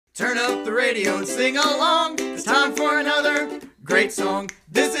Turn up the radio and sing along. It's time for another great song.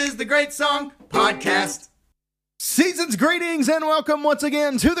 This is the Great Song Podcast. Season's greetings and welcome once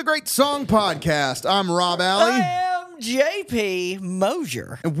again to the Great Song Podcast. I'm Rob Alley. I am JP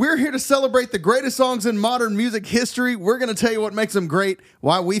Mosier. And we're here to celebrate the greatest songs in modern music history. We're going to tell you what makes them great,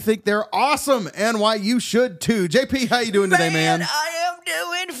 why we think they're awesome, and why you should too. JP, how you doing today, man? I am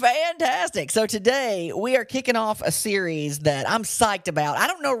doing fantastic. So today we are kicking off a series that I'm psyched about. I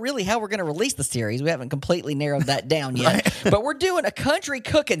don't know really how we're going to release the series. We haven't completely narrowed that down yet. But we're doing a country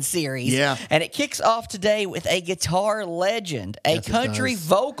cooking series. Yeah. And it kicks off today with a guitar legend, a country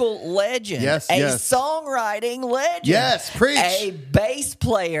vocal legend, a songwriting legend. Yes, preach. A bass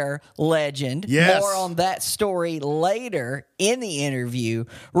player legend. Yes. More on that story later in the interview.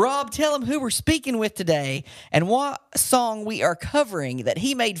 Rob, tell him who we're speaking with today and what song we are covering that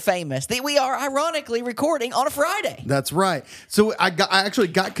he made famous, that we are ironically recording on a Friday. That's right. So I actually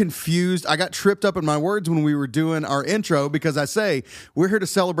got confused. I got tripped up in my words when we were doing our intro because I say we're here to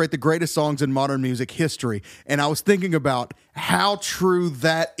celebrate the greatest songs in modern music history. And I was thinking about how true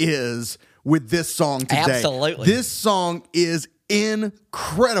that is with this song today. Absolutely. This song is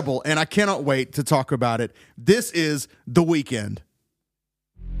incredible, and I cannot wait to talk about it. This is The Weeknd.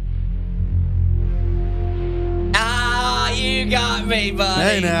 You got me, buddy.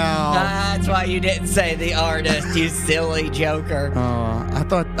 Hey, now. That's why you didn't say the artist, you silly joker.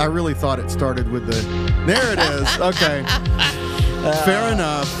 I really thought it started with the... There it is. Okay. Fair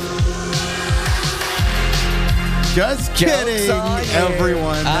enough. Just kidding,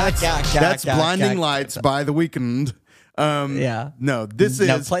 everyone. That's Blinding Lights by The Weeknd. Yeah. No, this is...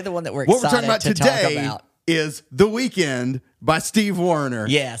 No, play the one that we're what we're excited talking about to today talk about. Is The Weeknd by Steve Wariner.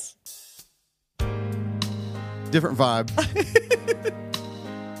 Yes. Different vibe.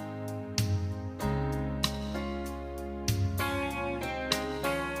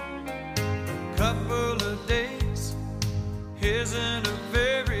 Couple of days isn't a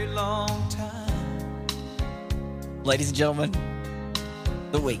very long time. Ladies and gentlemen,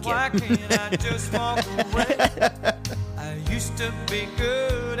 The Weeknd. Why can't I just walk away? I used to be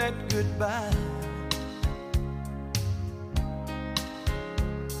good at goodbye.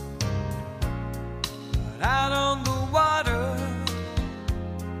 But out on the water,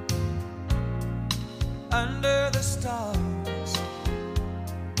 under the stars,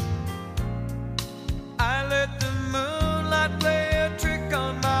 I let the moonlight play a trick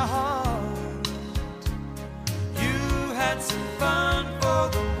on my heart. You had some fun for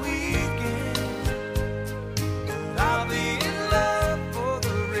the weekend, but I'll be in love for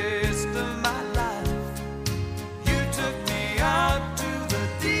the rest of my life. You took me out to the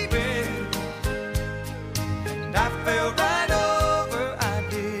deep end, and I fell right over. I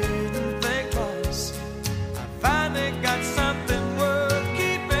didn't think twice. I finally got something worth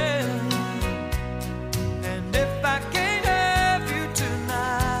keeping, and if I can't have you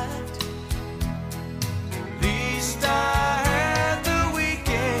tonight, at least I had the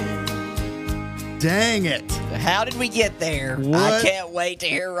weekend. Dang it. How did we get there? What? I can't wait to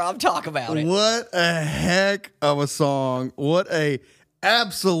hear Rob talk about it. What a heck of a song. What a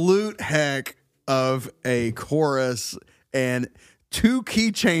absolute heck of a chorus and two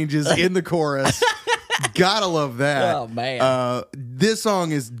key changes in the chorus. Gotta love that. Oh, man. This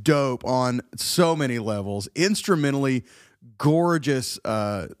song is dope on so many levels. Instrumentally gorgeous,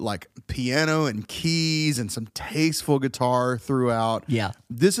 like piano and keys and some tasteful guitar throughout. Yeah.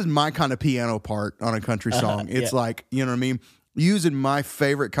 This is my kind of piano part on a country song. It's like, you know what I mean? Using my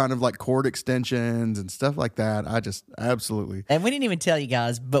favorite kind of like chord extensions and stuff like that. I just absolutely. And we didn't even tell you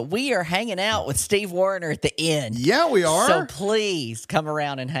guys, but we are hanging out with Steve Wariner at the end. Yeah, we are. So please come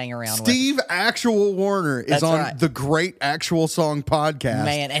around and hang around Steve Actual Wariner is That's on right. the Great Actual Song Podcast.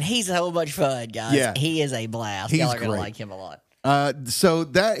 Man, and he's so much fun, guys. Yeah. He is a blast. He's Y'all are going to great. like him a lot. So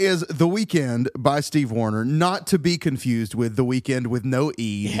that is The Weeknd by Steve Wariner, not to be confused with The Weeknd with no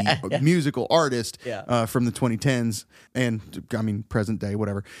E, the musical artist from the 2010s and, I mean, present day,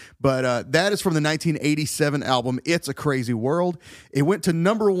 whatever. But that is from the 1987 album, It's a Crazy World. It went to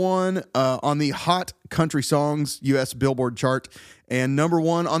number one on the Hot Country Songs U.S. Billboard chart and number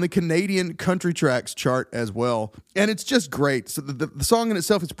one on the Canadian Country Tracks chart as well. And it's just great. So the song in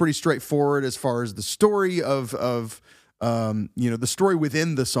itself is pretty straightforward as far as the story of the story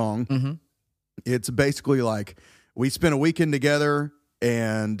within the song. Mm-hmm. It's basically like we spent a weekend together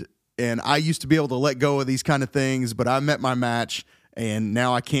and I used to be able to let go of these kind of things, but I met my match and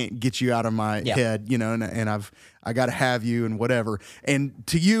now I can't get you out of my head, you know, and I got to have you and whatever. And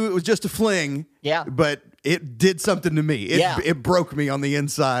to you, it was just a fling. Yeah. But it did something to me. It broke me on the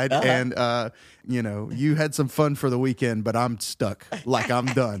inside. And, you know, you had some fun for the weekend, but I'm stuck. Like, I'm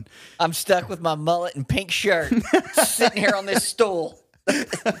done. I'm stuck with my mullet and pink shirt sitting here on this stool.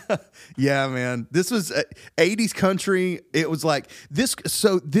 Yeah, man. This was 80s country. It was like this.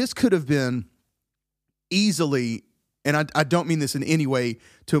 So this could have been easily, and I don't mean this in any way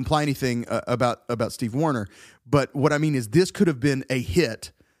to imply anything about Steve Wariner, but what I mean is this could have been a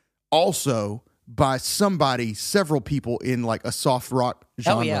hit also by several people in like a soft rock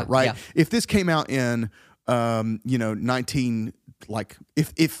genre, right? Yeah. If this came out in, you know,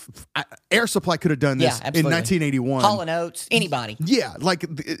 if Air Supply could have done this in 1981, Hall & Oates, anybody, like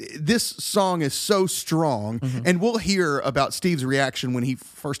this song is so strong, and we'll hear about Steve's reaction when he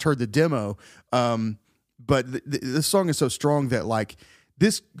first heard the demo. But this song is so strong that like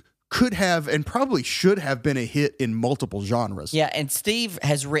this could have and probably should have been a hit in multiple genres. Yeah, and Steve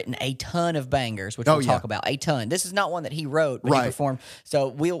has written a ton of bangers, which we'll talk about. A ton. This is not one that he wrote, but he performed. So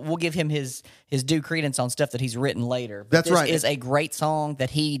we'll give him his due credence on stuff that he's written later. But this is a great song that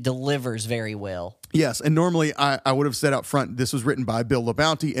he delivers very well. Yes, and normally I would have said out front this was written by Bill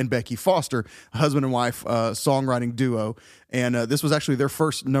LaBounty and Becky Foster, a husband and wife songwriting duo, and this was actually their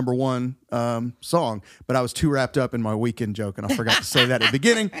first number one song, but I was too wrapped up in my weekend joke, and I forgot to say that at the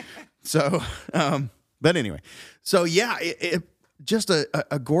beginning. So, but anyway, so yeah, it just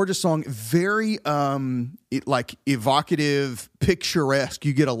a gorgeous song, very like evocative, picturesque.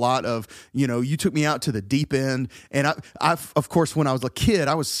 You get a lot of, you know, you took me out to the deep end, and I've of course when I was a kid,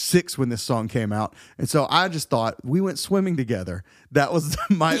 I was 6 when this song came out, and so I just thought we went swimming together. That was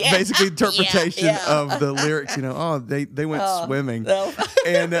my basically interpretation of the lyrics. You know, oh they went swimming, no.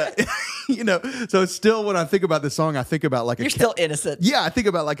 And you know, so still when I think about this song, I think about like you're still innocent. Yeah, I think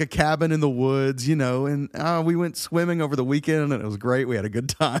about like a cabin in the woods, you know, and we went swimming over the weekend, and it was great. We had a good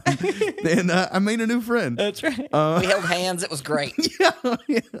time, and I made a new friend. That's right. We held hands. It was great. Yeah.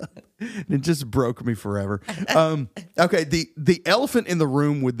 It just broke me forever. Okay, the elephant in the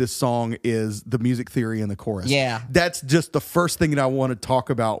room with this song is the music theory in the chorus. Yeah, that's just the first thing that I want to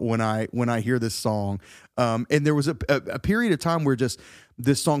talk about when I hear this song. And there was a period of time where just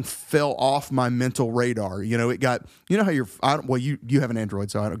this song fell off my mental radar. You know, it got, you know how you have an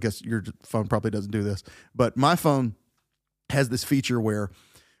Android, so I guess your phone probably doesn't do this, but my phone has this feature where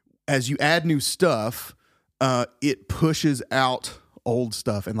as you add new stuff, it pushes out old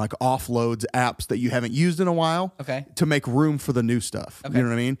stuff and like offloads apps that you haven't used in a while to make room for the new stuff. You know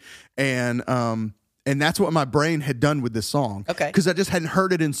what I mean? And that's what my brain had done with this song. Because I just hadn't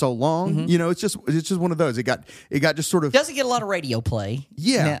heard it in so long. You know, it's just one of those. It got just sort of doesn't get a lot of radio play.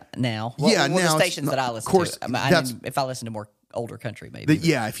 Now. Well, now the stations that I listen to. I mean, if I listen to more older country, maybe.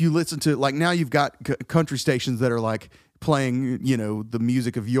 If you listen to like now, you've got country stations that are like playing, you know, the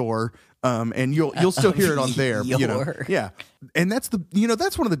music of yore, and you'll still hear it on there. You know, and that's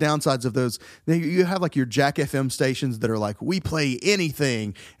that's one of the downsides of those. You have like your Jack FM stations that are like, we play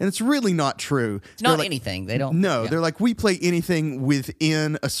anything, and it's really not true. It's not like, anything. They don't. No, they're like, we play anything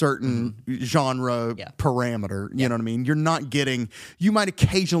within a certain genre parameter. You know what I mean? You're not getting. You might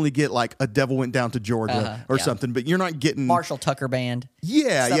occasionally get like a Devil Went Down to Georgia or something, but you're not getting Marshall Tucker Band.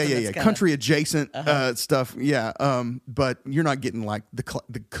 Yeah. Country adjacent stuff. Yeah. But you're not getting like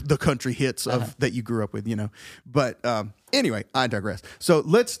the country hits of that you grew up with, you know. But anyway, I digress. So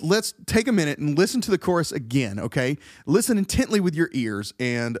let's take a minute and listen to the chorus again, okay? Listen intently with your ears,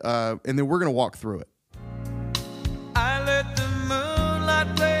 and then we're gonna walk through it. I let the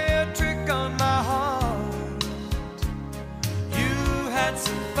moonlight play a trick on my heart. You had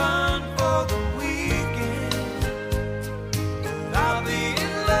some fun for the weekend, but I'll be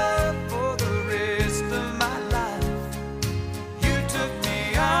in love for the rest of my life. You took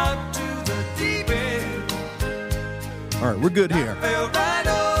me out to the deep end. All right, we're good here.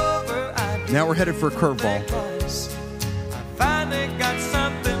 Now we're headed for a curveball. I finally got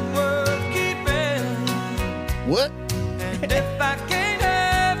something worth keeping. What? And if I can't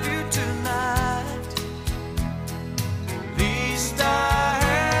have you tonight, at least I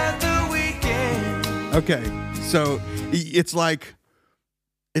had the weekend. Okay, so it's like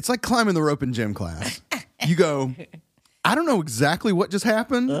climbing the rope in gym class. You go, I don't know exactly what just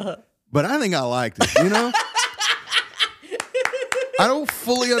happened, but I think I liked it, you know? I don't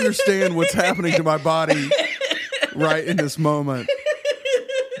fully understand what's happening to my body right in this moment,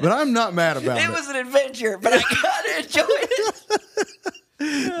 but I'm not mad about it. It was an adventure, but I gotta enjoy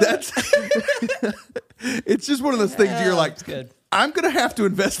it. It's just one of those things you're like, I'm going to have to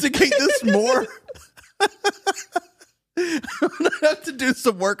investigate this more. I'm gonna have to do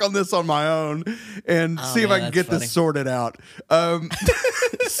some work on this on my own and see if I can get this sorted out.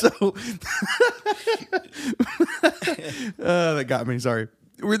 So that got me. Sorry.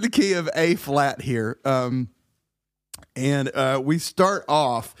 We're in the key of A flat here, and we start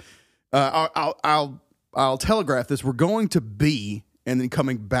off. I'll telegraph this. We're going to B and then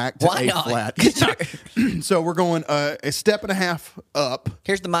coming back to A flat. So we're going a step and a half up.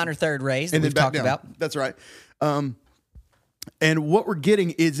 Here's the minor third raise that we've talked about. That's right. And what we're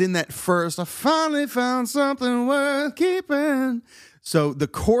getting is in that first, I finally found something worth keeping. So the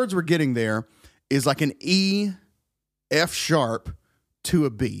chords we're getting there is like an E, F sharp to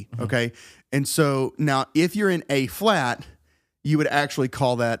a B, okay? And so now if you're in A flat, you would actually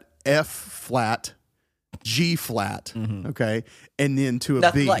call that F flat, G flat, okay? And then to a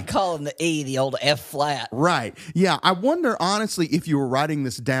Nothing B. like calling the E the old F flat. Right. Yeah, I wonder, honestly, if you were writing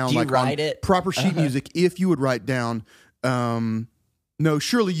this down Do you like write on it? proper sheet music, if you would write down... no,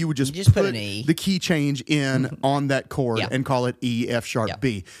 surely you would just put an E. the key change in on that chord and call it E, F sharp,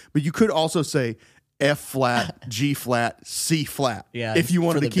 B. But you could also say F flat, G flat, C flat. Yeah, if you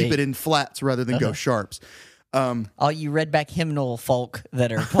wanted to keep B. it in flats rather than go sharps. All you redback hymnal folk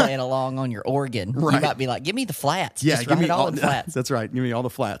that are playing along on your organ, you might be like, give me the flats. Yeah, just give write me it all in flats. That's right. Give me all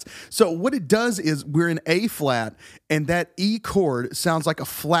the flats. So what it does is we're in A flat, and that E chord sounds like a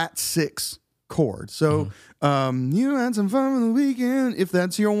flat 6 chord. So you had some fun on the weekend. If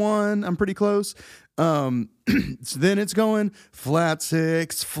that's your one, I'm pretty close. So then it's going flat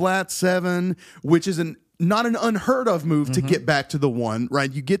 6, flat 7, which is not an unheard of move to get back to the 1,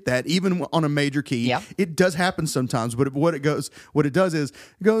 right? You get that even on a major key. Yeah. It does happen sometimes, but what it does is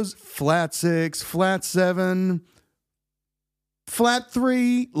it goes flat 6, flat 7, flat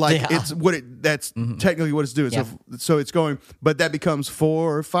 3, like it's what that's technically what it's doing. Yeah. So it's going, but that becomes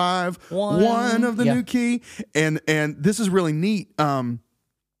 4, 5, 1 of the new key, and this is really neat.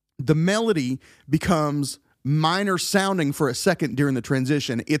 The melody becomes minor sounding for a second during the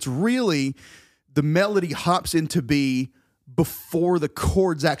transition. It's really the melody hops into B before the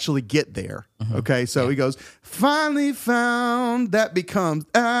chords actually get there. Okay, so he goes, finally found, that becomes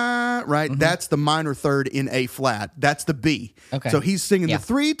right? That's the minor third in A flat. That's the B. Okay. So he's singing the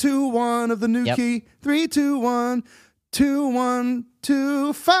 3, 2, 1 of the new key. 3, 2, 1, 2, 1,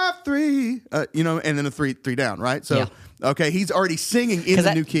 2, 5, 3. And then a 3 down, right? So okay, he's already singing in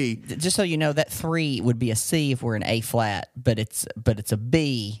the new key. Just so you know, that 3 would be a C if we're in A flat, but it's a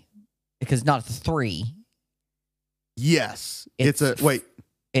B because it's not a 3. Yes, it's a wait.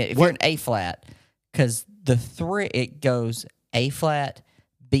 If you're in A flat, because the 3 it goes A flat,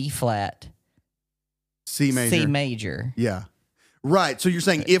 B flat, C major. Yeah, right. So you're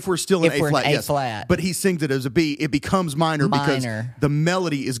saying if we're still in A flat, yes, flat, but he sings it as a B, it becomes minor because the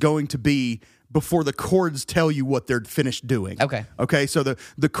melody is going to be before the chords tell you what they're finished doing. Okay. So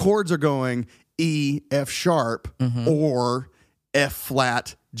the chords are going E, F sharp, or F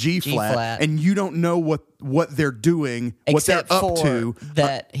flat, G flat, and you don't know what they're doing, what they're up to.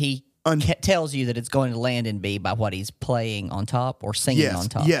 That he tells you that it's going to land in B by what he's playing on top or singing on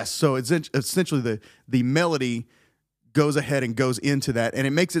top. Yes, so it's essentially the melody goes ahead and goes into that, and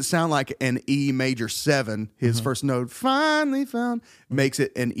it makes it sound like an E major 7. His first note, finally found, makes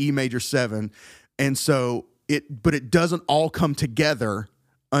it an E major 7, and so but it doesn't all come together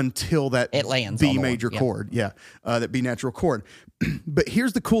until that it lands B major chord, that B natural chord. But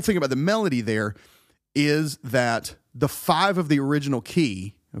here's the cool thing about the melody there is that the 5 of the original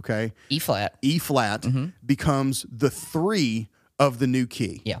key, okay, E flat, becomes the 3 of the new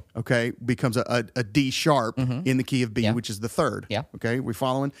key. Yeah. Okay, becomes a D sharp in the key of B, which is the 3rd. Yeah. Okay, we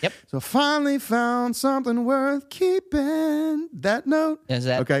following? Yep. So finally found something worth keeping. That note, is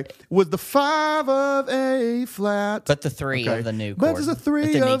that okay? Was the 5 of A flat, but the 3 of the new chord. But it's a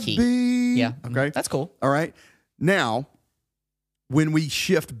 3 of B. Yeah. Okay, that's cool. All right. Now, when we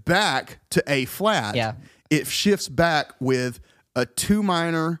shift back to A flat, it shifts back with a 2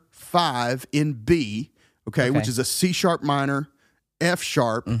 minor 5 in B. Okay, which is a C sharp minor, F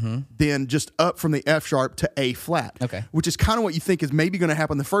sharp, then just up from the F sharp to A flat. Okay. Which is kind of what you think is maybe going to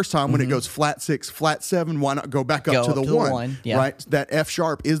happen the first time when it goes flat 6, flat 7. Why not go back up to the 1? Right? That F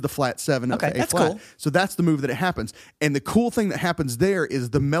sharp is the flat 7 of the A flat. Cool. So that's the move that it happens. And the cool thing that happens there is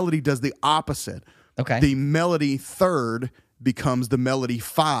the melody does the opposite. Okay. The melody 3rd becomes the melody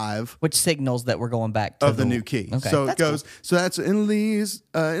 5, which signals that we're going back to the new key. Okay. So it goes. Cool. So that's at least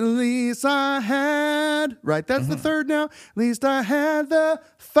I had, right? That's the 3rd now. At least I had the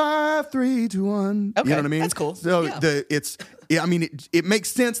 5, 3, 2, 1. Okay, You know what I mean? that's cool. So Yeah. it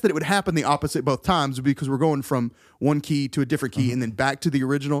makes sense that it would happen the opposite both times because we're going from one key to a different key and then back to the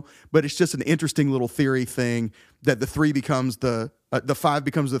original. But it's just an interesting little theory thing that the 3 becomes the 5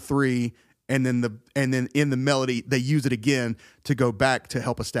 becomes the 3. And then in the melody, they use it again to go back to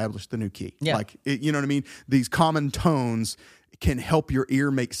help establish the new key. Yeah. You know what I mean? These common tones can help your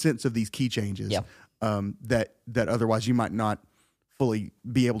ear make sense of these key changes. Yeah. That otherwise you might not fully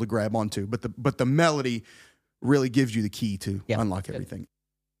be able to grab onto. But the melody really gives you the key to unlock everything.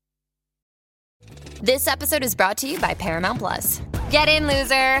 This episode is brought to you by Paramount Plus. Get in,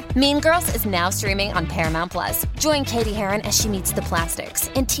 loser! Mean Girls is now streaming on Paramount Plus. Join Katie Heron as she meets the plastics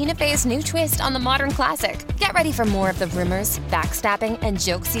in Tina Fey's new twist on the modern classic. Get ready for more of the rumors, backstabbing, and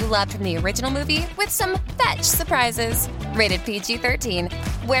jokes you loved from the original movie with some fetch surprises. Rated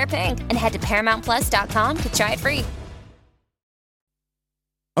PG-13. Wear pink and head to ParamountPlus.com to try it free.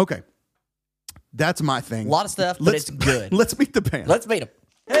 Okay. That's my thing. A lot of stuff, but it's good. Let's meet the band. Let's meet them.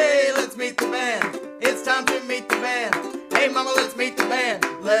 Hey, let's meet the band. It's time to meet the band. Hey, mama, let's meet the band.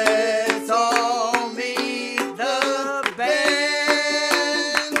 Let's all meet the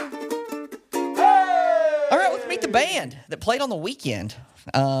band. All right, let's meet the band that played on the weekend.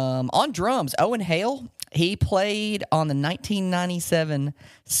 On drums, Owen Hale. He played on the 1997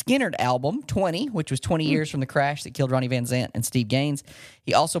 Skinnerd album, 20, which was 20 years from the crash that killed Ronnie Van Zant and Steve Gaines.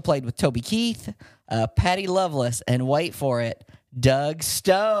 He also played with Toby Keith, Patty Loveless, and wait for it, Doug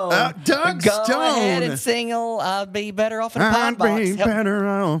Stone. Doug Go Stone. ahead and single, I'll be better off in a pine I'd box. be better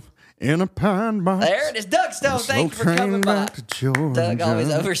off in a pine box. There it is, Doug Stone. Thank you for Slow coming train by. back to Georgia. Doug always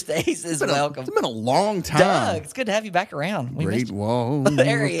overstays his welcome. It's been a long time. Doug, it's good to have you back around. We Great missed you. wall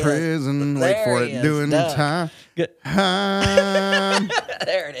There of he is. prison. There Wait for he it. is, Doing Doug. time. Good.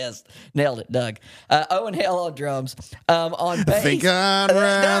 There it is. Nailed it, Doug. Owen Hale on drums. On bass. I think I'd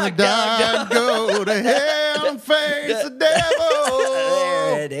rather die Doug. go to hell and face the devil.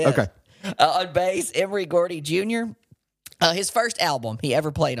 There it is. Okay. On bass, Emery Gordy Jr. His first album he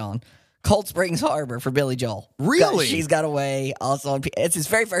ever played on, Cold Springs Harbor for Billy Joel. Really? She's Got Away. Also on, it's his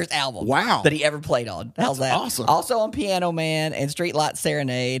very first album. Wow. That he ever played on. How's that? awesome. Also on Piano Man and Streetlight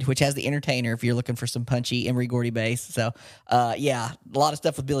Serenade, which has the Entertainer if you're looking for some punchy Emery Gordy bass. So, yeah, a lot of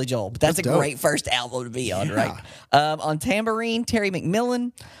stuff with Billy Joel. But that's a dope. great first album to be on, right? On tambourine, Terry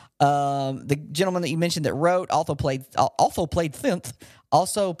McMillan. The gentleman that you mentioned that wrote also played synth.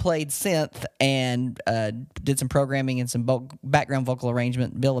 Also played synth and did some programming and some background vocal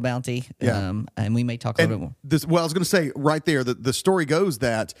arrangement. Bill LaBounty, and we may talk a little bit more. I was going to say right there that the story goes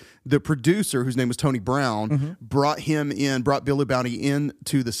that the producer, whose name was Tony Brown, brought Bill LaBounty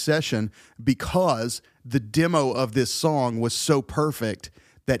into the session because the demo of this song was so perfect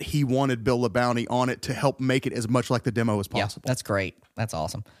that he wanted Bill LaBounty on it to help make it as much like the demo as possible. Yeah, that's great. That's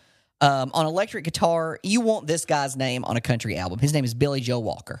awesome. On electric guitar, you want this guy's name on a country album. His name is Billy Joe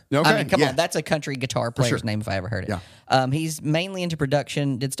Walker. Okay, I mean, come yeah. on. That's a country guitar player's name if I ever heard it. Yeah. He's mainly into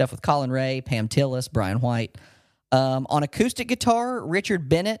production, did stuff with Colin Ray, Pam Tillis, Brian White. On acoustic guitar, Richard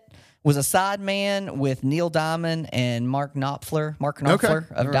Bennett was a sideman with Neil Diamond and Mark Knopfler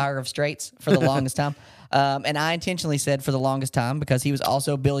of Dire of Straits for the longest time. And I intentionally said for the longest time because he was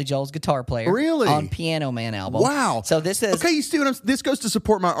also Billy Joel's guitar player. Really? On Piano Man album. Wow. So this is... Okay, you see this goes to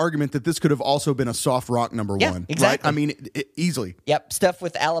support my argument that this could have also been a soft rock number one. Exactly. Right? I mean, easily. Yep, stuff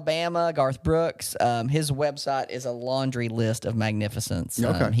with Alabama, Garth Brooks. His website is a laundry list of magnificence.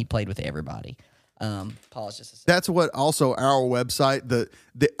 Okay. He played with everybody. Pause just a second. That's what also our website,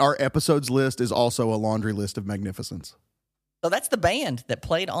 our episodes list is also a laundry list of magnificence. So that's the band that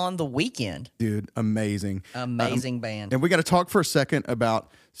played on the weekend. Dude, amazing. Amazing band. And we got to talk for a second about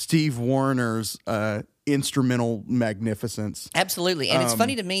Steve Wariner's instrumental magnificence. Absolutely. And it's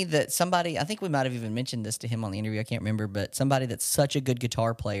funny to me that somebody, I think we might have even mentioned this to him on the interview, I can't remember, but somebody that's such a good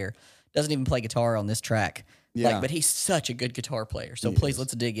guitar player doesn't even play guitar on this track. Yeah. But he's such a good guitar player. So please,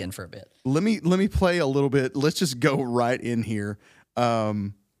 let's dig in for a bit. Let me play a little bit. Let's just go right in here.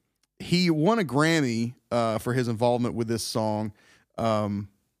 He won a Grammy for his involvement with this song. And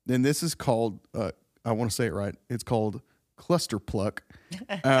this is called, I want to say it right, it's called Cluster Pluck.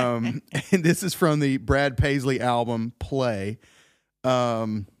 And this is from the Brad Paisley album, Play.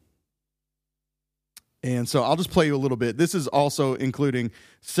 And so I'll just play you a little bit. This is also including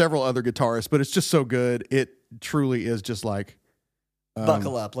several other guitarists, but it's just so good. It truly is just like...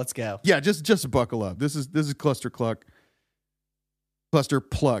 Buckle up. Let's go. Yeah, just buckle up. This is Cluster Pluck. Cluster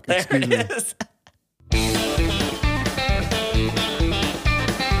Pluck, excuse me. Is.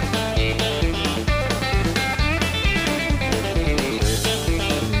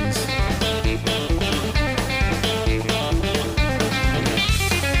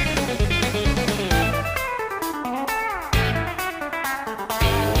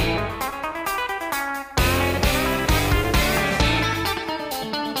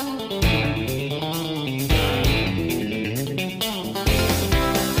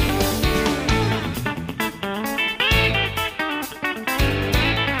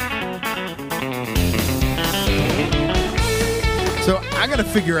 to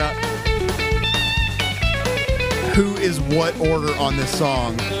figure out who is what order on this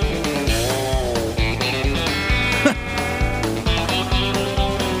song.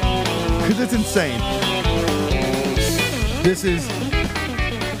 Because it's insane. This is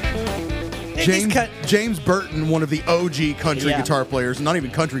James Burton, one of the OG country guitar players. Not even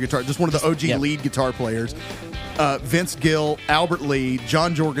country guitar, just one of the OG lead guitar players. Vince Gill, Albert Lee,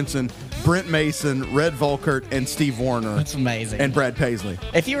 John Jorgensen, Brent Mason, Red Volkert, and Steve Wariner. That's amazing. And Brad Paisley.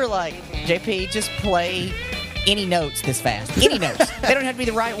 If you were like, JP, just play any notes this fast. Any notes. They don't have to be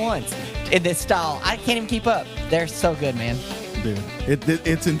the right ones in this style. I can't even keep up. They're so good, man. Dude,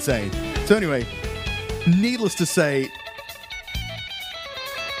 it's insane. So anyway, needless to say,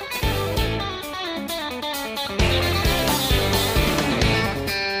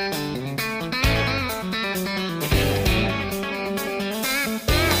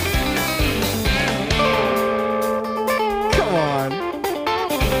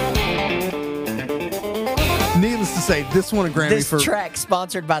 this won a Grammy for... This track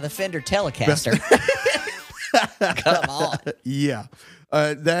sponsored by the Fender Telecaster. Come on. Yeah.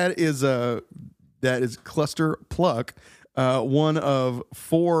 That is Cluster Pluck, one of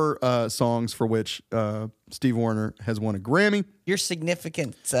 4 songs for which Steve Wariner has won a Grammy. Your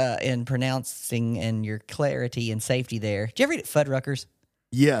significance in pronouncing and your clarity and safety there. Did you ever eat at Fuddruckers?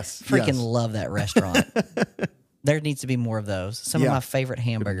 Yes. Freaking love that restaurant. There needs to be more of those. Some of my favorite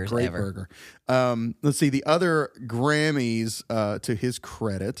hamburgers Great ever. Burger. Let's see. The other Grammys, to his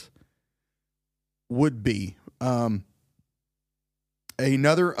credit, would be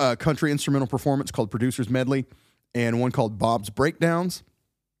another country instrumental performance called Producer's Medley, and one called Bob's Breakdowns.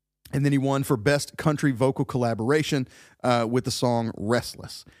 And then he won for Best Country Vocal Collaboration with the song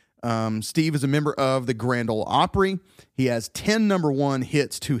Restless. Steve is a member of the Grand Ole Opry. He has 10 number 1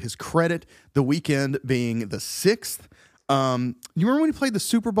 hits to his credit, The Weeknd being the 6th. You remember when he played the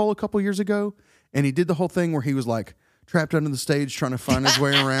Super Bowl a couple years ago? And he did the whole thing where he was like trapped under the stage trying to find his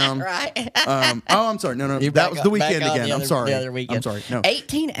way around. Right. I'm sorry. No. That was The Weeknd again. I'm sorry. The other Weeknd. I'm sorry. No.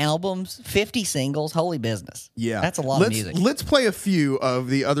 18 albums, 50 singles. Holy business. Yeah. That's a lot of music. Let's play a few of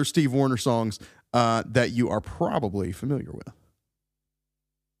the other Steve Wariner songs that you are probably familiar with.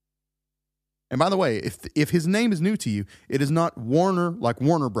 And by the way, if his name is new to you, it is not Warner like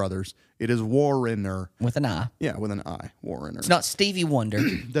Warner Brothers. It is Wariner. With an I. Yeah, with an I. Wariner. It's not Stevie Wonder.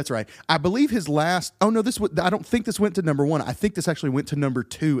 That's right. I believe his last... Oh, no, I don't think this went to number 1. I think this actually went to number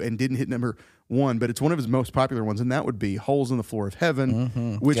 2 and didn't hit number 1, but it's one of his most popular ones, and that would be Holes in the Floor of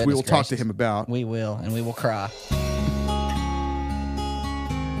Heaven, which we will talk to him about. We will, and we will cry.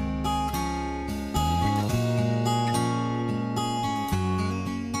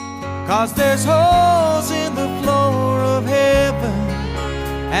 'Cause there's holes in the floor of heaven,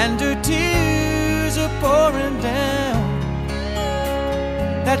 and her tears are pouring down.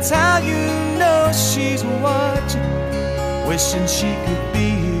 That's how you know she's watching, wishing she could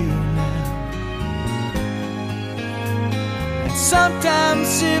be here now. And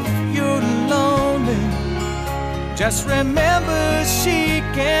sometimes if you're lonely, just remember she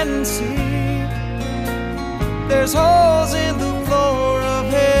can see. There's holes in the floor of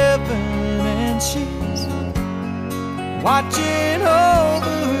heaven, and she's watching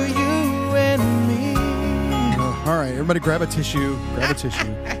over you and me. All right, everybody grab a tissue. Grab a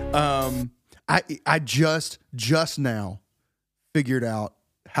tissue. I just now figured out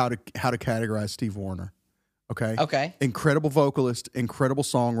how to categorize Steve Wariner. Okay? Okay. Incredible vocalist, incredible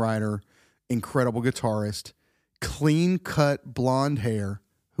songwriter, incredible guitarist, clean-cut blonde hair.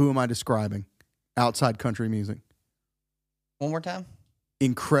 Who am I describing? Outside country music. One more time.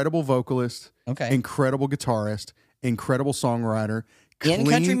 Incredible vocalist. Okay. Incredible guitarist. Incredible songwriter. In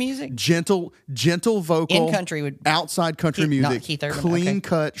country music? Gentle vocal. In country would outside country music. Not Keith Urban. Clean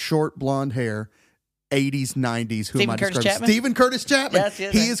cut, short blonde hair. 80s, 90s. Who am I Curtis describing? Chapman? Stephen Curtis Chapman. Yes,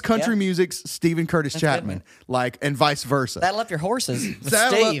 yes, he is country yeah. music's Stephen Curtis Chapman. Like, and vice versa. Saddle up your horses with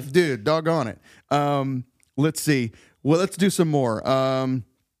Saddle Steve. up, dude, doggone it. Let's see. Well, let's do some more.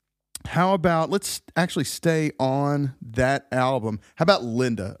 How about, let's actually stay on that album. How about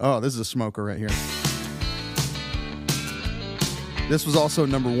Linda? Oh, this is a smoker right here. This was also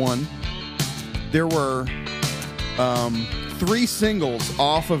number 1. There were 3 singles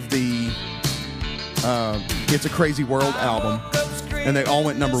off of the It's a Crazy World album, and they all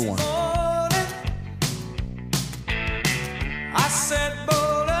went number 1. I said,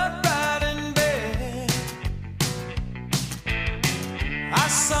 bolt upright in bed. I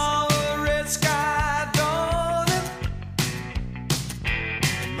saw a red sky dawning.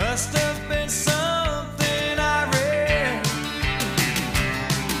 Must have been something I read.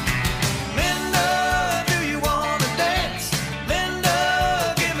 Linda, do you want to dance? Linda,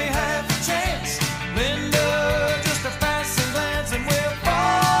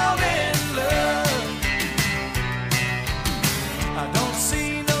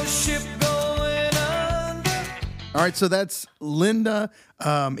 All right, so that's Linda.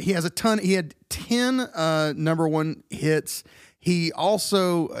 He has a ton. He had 10 number one hits. He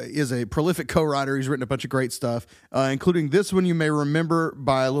also is a prolific co-writer. He's written a bunch of great stuff, including this one you may remember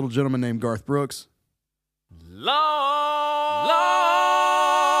by a little gentleman named Garth Brooks. Long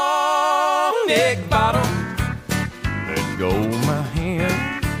neck bottom, let go my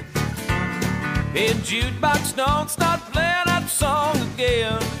hand. Hey, jukebox, don't start playing that song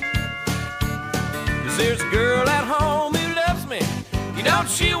again. 'Cause there's a girl at home who loves me. You know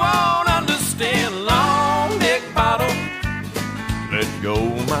she won't understand. Long neck bottom, let go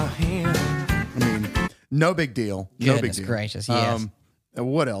my hand. I mean, no big deal. No big Goodness deal. gracious, yes.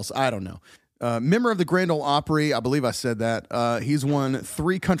 What else? I don't know. Member of the Grand Ole Opry. I believe I said that. He's won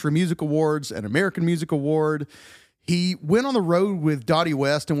 3 Country Music Awards, an American Music Award. He went on the road with Dottie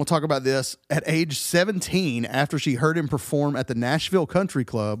West, and we'll talk about this, at age 17 after she heard him perform at the Nashville Country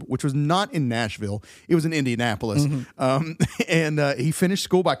Club, which was not in Nashville. It was in Indianapolis. And he finished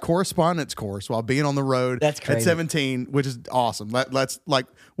school by correspondence course while being on the road. That's crazy. At 17, which is awesome. That's like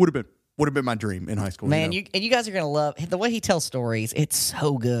would have been my dream in high school. Man, you know? you guys are going to love the way he tells stories. It's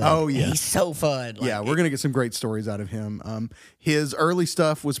so good. Oh, yeah. He's so fun. Yeah, we're going to get some great stories out of him. His early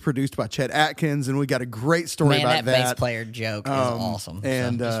stuff was produced by Chet Atkins, and we got a great story about that bass player joke is awesome.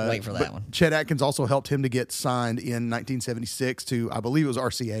 And so just wait for that but one. Chet Atkins also helped him to get signed in 1976 to, I believe it was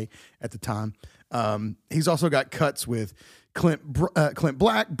RCA at the time. He's also got cuts with Clint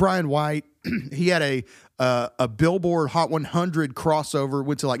Black, Brian White. He had a Billboard Hot 100 crossover,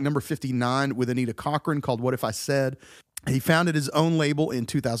 went to like number 59 with Anita Cochran called What If I Said. He founded his own label in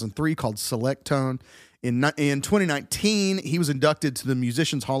 2003 called Select Tone. In 2019, he was inducted to the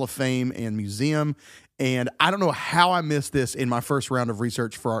Musicians Hall of Fame and Museum. And I don't know how I missed this in my first round of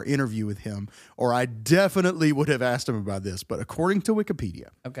research for our interview with him, or I definitely would have asked him about this. But according to Wikipedia,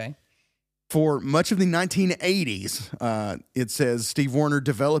 Okay. for much of the 1980s, it says Steve Wariner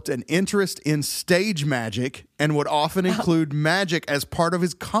developed an interest in stage magic and would often include magic as part of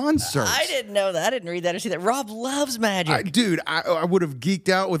his concerts. I didn't know that. I didn't read that or see that. Rob loves magic. I would have geeked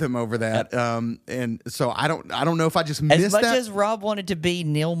out with him over that. And so I don't know if I just missed As much that. as Rob wanted to be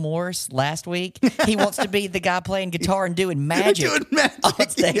Neil Morse last week, he wants to be the guy playing guitar and doing magic, Doing magic, on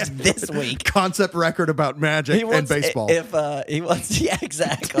stage yeah. this week. Concept record about magic and baseball. If he wants, yeah,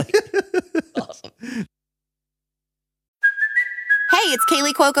 exactly. Awesome. Hey, it's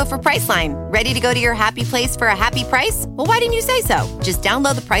Kaylee Cuoco for Priceline. Ready to go to your happy place for a happy price? Well, why didn't you say so? Just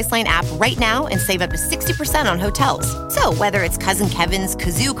download the Priceline app right now and save up to 60% on hotels. So whether it's Cousin Kevin's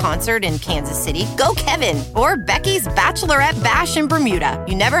Kazoo Concert in Kansas City, go Kevin, or Becky's Bachelorette Bash in Bermuda,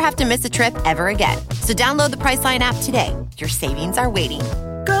 you never have to miss a trip ever again. So download the Priceline app today. Your savings are waiting.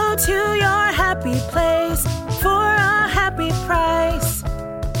 Go to your happy place for a happy price.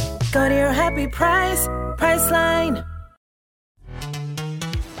 Go to your happy price, Priceline.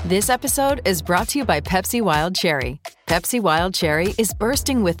 This episode is brought to you by Pepsi Wild Cherry. Pepsi Wild Cherry is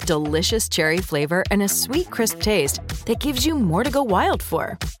bursting with delicious cherry flavor and a sweet, crisp taste that gives you more to go wild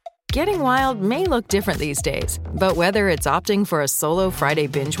for. Getting wild may look different these days, but whether it's opting for a solo Friday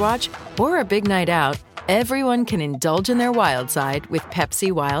binge watch or a big night out, everyone can indulge in their wild side with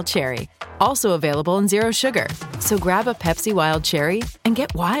Pepsi Wild Cherry. Also available in Zero Sugar. So grab a Pepsi Wild Cherry and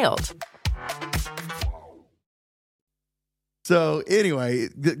get wild. So anyway,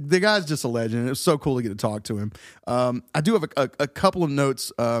 the guy's just a legend. It was so cool to get to talk to him. I do have a couple of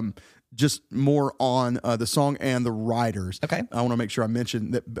notes, just more on the song and the writers. Okay. I want to make sure I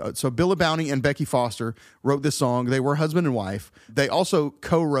mention that. So Bill Bowney and Becky Foster wrote this song. They were husband and wife. They also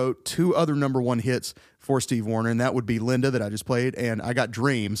co-wrote 2 other number one hits for Steve Wariner, and that would be Linda that I just played, and I Got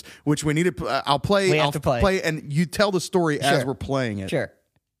Dreams, which we need to. I'll play. I'll play, and you tell the story as we're playing it. Sure.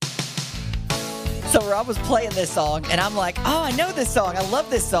 So Rob was playing this song, and I'm like, oh, I know this song. I love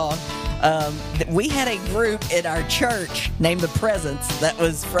this song. We had a group in our church named The Presence that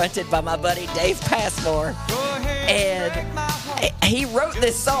was fronted by my buddy Dave Passmore. And he wrote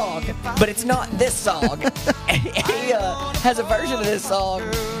this song, but it's not this song. He has a version of this song,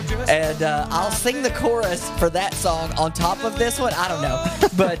 and I'll sing the chorus for that song on top of this one. I don't know.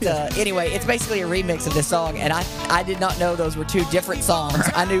 But anyway, it's basically a remix of this song, and I did not know those were 2 different songs.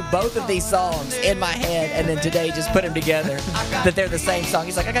 I knew both of these songs in my head, and then today just put them together, that they're the same song.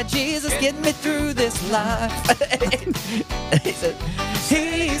 He's like, I got Jesus getting me through this life. He said,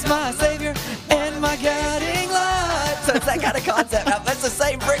 He's my Savior and my guiding light. So it's that kind of concept. That's the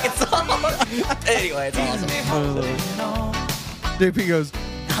same freaking song. Anyway, it's awesome. JP goes,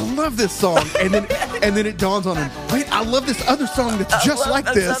 I love this song, and then it dawns on him. Wait, I love this other song that's just like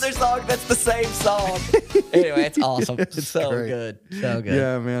this. Other song that's the same song. Anyway, it's awesome. It's so great. good. So good.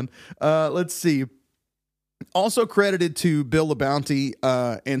 Yeah, man. Let's see. Also credited to Bill LaBounty,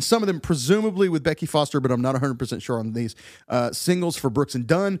 and some of them presumably with Becky Foster, but I'm not 100% sure on these. Singles for Brooks and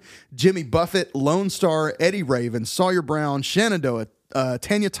Dunn, Jimmy Buffett, Lone Star, Eddie Raven, Sawyer Brown, Shenandoah,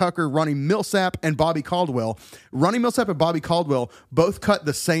 Tanya Tucker, Ronnie Millsap, and Bobby Caldwell. Ronnie Millsap and Bobby Caldwell both cut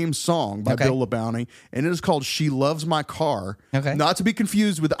the same song by Bill LaBounty, and it is called She Loves My Car. Okay. Not to be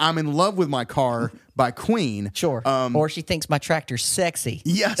confused with I'm in Love with My Car by Queen. Sure. Or She Thinks My Tractor's Sexy.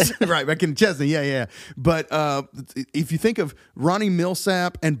 Yes, right, back in Chesney, yeah. But if you think of Ronnie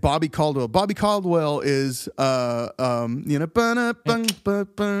Millsap and Bobby Caldwell is, like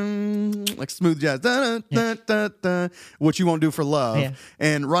smooth jazz, what you won't do for love. Yeah.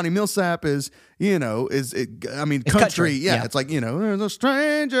 And Ronnie Millsap is, country. Country. Yeah, it's like, there's a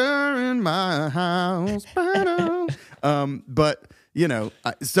stranger in my house. But...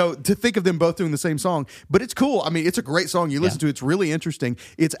 so to think of them both doing the same song, but it's cool. I mean, it's a great song. You listen to it, it's really interesting.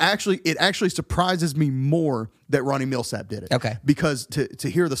 It actually surprises me more that Ronnie Millsap did it. Okay. Because to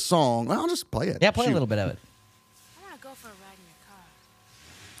hear the song, I'll just play it. Yeah, play a little bit of it. I want to go for a ride in your car.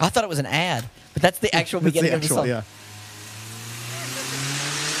 I thought it was an ad, but that's the actual beginning of the song. Yeah.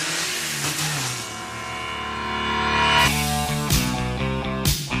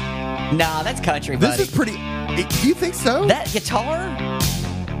 Nah, that's country, buddy. This is pretty... Do you think so? That guitar?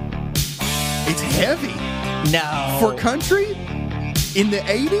 It's heavy. No. For country? In the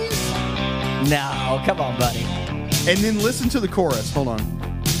 80s? No, come on, buddy. And then listen to the chorus. Hold on.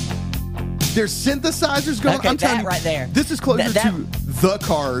 There's synthesizers going on. Okay, I'm telling that you, right there. This is closer to The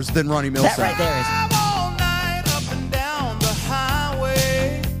Cars than Ronnie Millsap. That right there is... I'm all night up and down the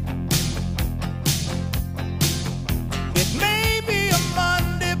highway. It may be a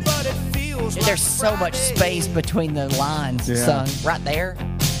Monday, but it feels like There's so much Friday. space between the lines sung right there.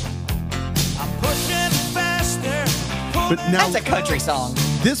 I'm pushing faster. But now, That's a country song.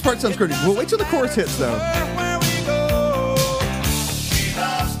 this part sounds great. Well, wait till the chorus hits, though. Where we go. She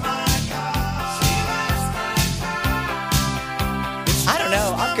loves my car. She loves my car. I don't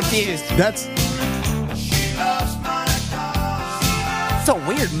know. I'm confused. That's She loves my car. It's a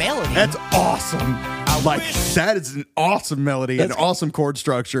weird melody. That's awesome. Like, that is an awesome melody and awesome chord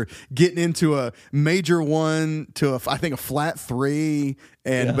structure. Getting into a major one to I think a flat 3,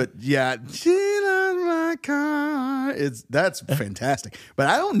 but she loves my car. That's fantastic. But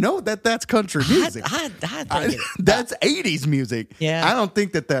I don't know that's country music. I think That's 80s music. Yeah. I don't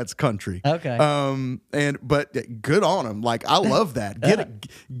think that's country. Okay. But good on them. Like, I love that.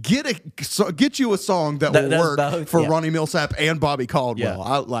 Get you a song that will does work both, for yeah. Ronnie Millsap and Bobby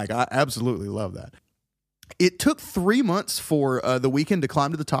Caldwell. Yeah. I absolutely love that. It took 3 months for The Weeknd to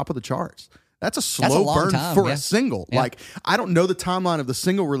climb to the top of the charts. That's a slow long burn time, for yeah. a single. Yeah. Like, I don't know the timeline of the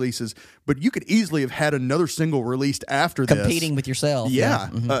single releases, but you could easily have had another single released after this. competing with yourself. Yeah.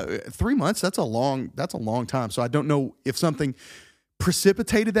 Mm-hmm. 3 months, that's a long time. So I don't know if something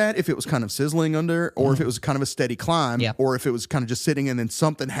precipitated that, if it was kind of sizzling under, or if it was kind of a steady climb, or if it was kind of just sitting and then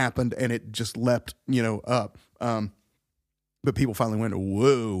something happened and it just leapt, up. But people finally went,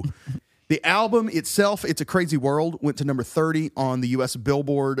 whoa. The album itself, It's a Crazy World, went to number 30 on the U.S.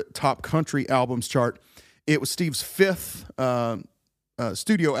 Billboard Top Country Albums chart. It was Steve's 5th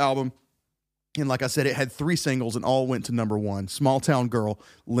studio album. And like I said, it had 3 singles and all went to number 1. Small Town Girl,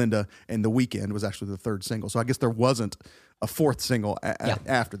 Linda, and The Weeknd was actually the 3rd single. So I guess there wasn't a 4th single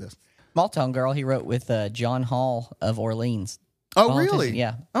after this. Small Town Girl, he wrote with John Hall of Orleans. Oh, really?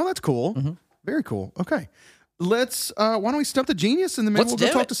 Yeah. Oh, that's cool. Mm-hmm. Very cool. Okay. Let's, why don't we stump the genius and then maybe we'll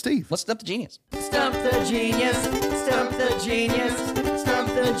go talk to Steve. Let's stump the genius. Stump the genius. Stump the genius. Stump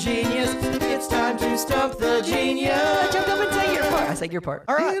the genius. It's time to stump the genius. Jump up and say your part. I said your part.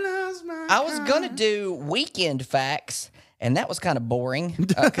 All right. I was going to do weekend facts, and that was kind of boring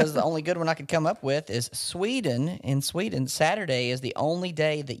because the only good one I could come up with is Sweden. In Sweden, Saturday is the only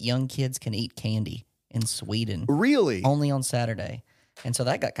day that young kids can eat candy in Sweden. Really? Only on Saturday. And so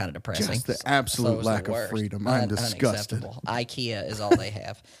that got kind of depressing. Just the absolute lack of freedom. I'm disgusted. IKEA is all they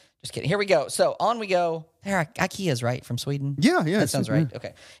have. Just kidding. Here we go. So on we go. There, IKEA's right from Sweden. Yeah. That sounds right.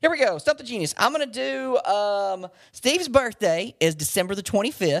 Okay. Here we go. Stump the Genius. I'm going to do Steve's birthday is December the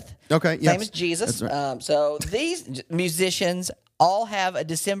 25th. Okay. Yes. Same as Jesus. That's right. So these musicians all have a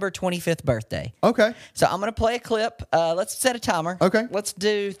December 25th birthday. Okay. So I'm going to play a clip. Let's set a timer. Okay. Let's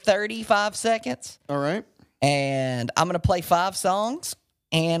do 35 seconds. All right. And I'm going to play 5 songs,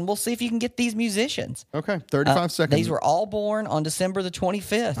 and we'll see if you can get these musicians. Okay, 35 seconds. These were all born on December the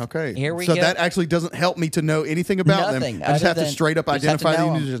 25th. Okay. Here we go. So that actually doesn't help me to know anything about Nothing, them. I just have to straight up identify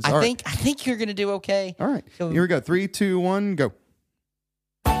the musicians. I think you're going to do okay. All right. Here we go. 3, 2, 1, go.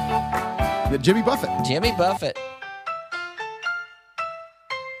 Jimmy Buffett. Jimmy Buffett.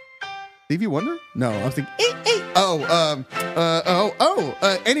 Stevie Wonder? No, I was thinking.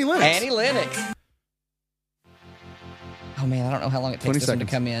 Annie Lennox. Annie Lennox. Oh man, I don't know how long it takes this one to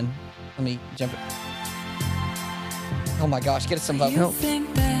come in. Let me jump it. Oh my gosh, get us some vocals. Dido?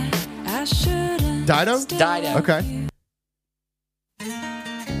 Dido. Okay.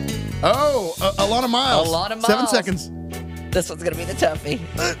 Oh, Alana Miles. Alana Miles. 7 seconds. This one's gonna be the toughie.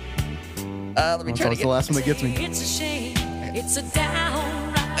 Let me try to It's the last one that gets me. It's a shame. It's a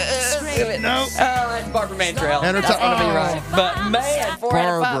downright disgrace. No. Oh, it's Barbara Mandrell. And her That's gonna be oh. right. But man, 4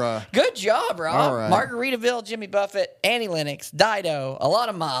 out of 5. Barbara. Good job, Rob. All right. Margaritaville, Jimmy Buffett, Annie Lennox, Dido,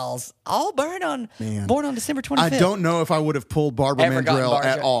 Alana Miles, all born on December 25th. I don't know if I would have pulled Barbara Ever gotten Mandrell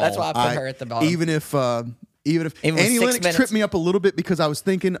Barbara. at all. That's why I put her at the bottom. Even if Even Annie 6 Lennox minutes. tripped me up a little bit because I was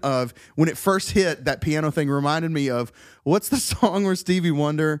thinking of when it first hit, that piano thing reminded me of what's the song where Stevie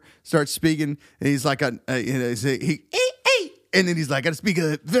Wonder starts speaking and he's like and then he's like, I speak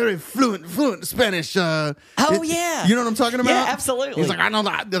a very fluent Spanish. Yeah. You know what I'm talking about? Yeah, absolutely. He's like, I know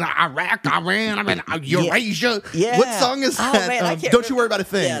that Iraq, Iran, I mean, Eurasia. Yeah. What song is Oh, that? man, I can't Don't you worry about a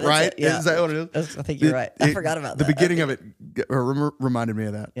thing, Yeah, that's right? it, yeah. Is that what it is? I think you're right. I forgot about the that. beginning Okay. of it reminded me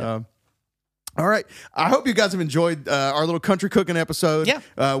of that. Yeah. All right. I hope you guys have enjoyed our little country cooking episode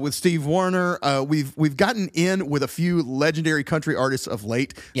with Steve Wariner. We've gotten in with a few legendary country artists of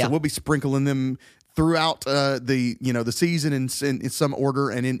late, Yeah. so we'll be sprinkling them throughout the season in some order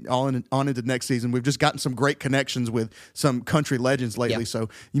and on into next season. We've just gotten some great connections with some country legends lately, so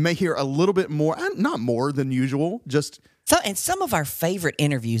you may hear a little bit more, not more than usual, just. And some of our favorite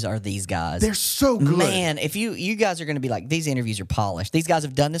interviews are these guys. They're so good. Man, if you guys are going to be like, these interviews are polished. These guys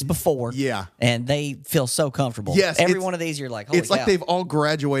have done this before. Yeah. And they feel so comfortable. Yes. Every one of these, you're like, holy It's like cow. they've all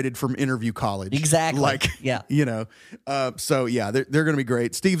graduated from interview college. Exactly. Like, Yeah. So yeah, they're going to be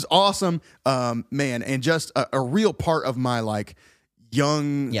great. Steve's awesome, man, and just a real part of my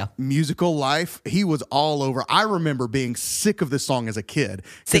young musical life. He was all over. I remember being sick of this song as a kid.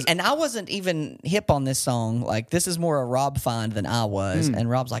 See, and I wasn't even hip on this song. Like, this is more a Rob find than I was. And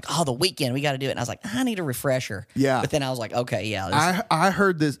Rob's like, oh, The Weeknd, we got to do it. And I was like, I need a refresher. Yeah. But then I was like, okay, yeah. I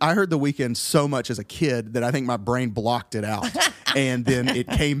heard The Weeknd so much as a kid that I think my brain blocked it out. And then it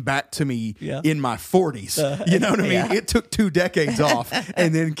came back to me in my 40s. You know what I mean? Yeah. It took 2 decades off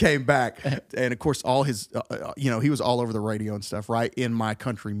and then came back. And of course, all his, he was all over the radio and stuff, right? In my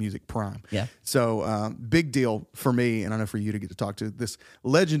country music prime. Yeah. So big deal for me, and I know for you to get to talk to this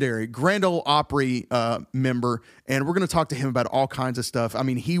legendary Grand Ole Opry member, and we're going to talk to him about all kinds of stuff. I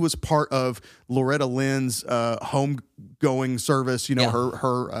mean, he was part of Loretta Lynn's homegoing service,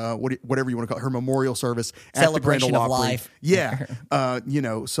 her whatever you want to call it, her memorial service at the Grand Ole Celebration of Opry. life. Yeah.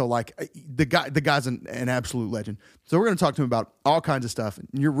 So the guy's an absolute legend. So we're going to talk to him about all kinds of stuff. And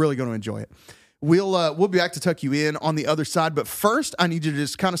you're really going to enjoy it. We'll be back to tuck you in on the other side, but first I need you to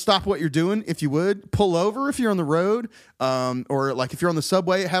just kind of stop what you're doing, if you would. Pull over if you're on the road, or like if you're on the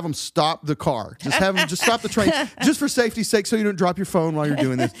subway, have them stop the car. Just stop the train, just for safety's sake, so you don't drop your phone while you're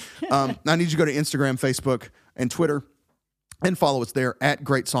doing this. I need you to go to Instagram, Facebook, and Twitter. And follow us there at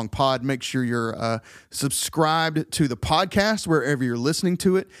Great Song Pod. Make sure you're subscribed to the podcast wherever you're listening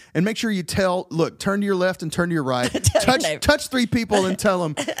to it. And make sure you turn to your left and turn to your right. touch 3 people and tell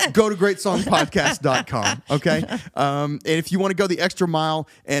them, go to greatsongpodcast.com. Okay? And if you want to go the extra mile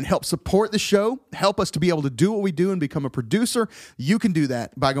and help support the show, help us to be able to do what we do and become a producer, you can do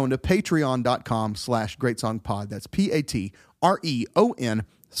that by going to patreon.com/greatsongpod. That's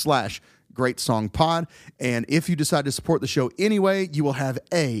patreon/Great Song Pod. And if you decide to support the show anyway, you will have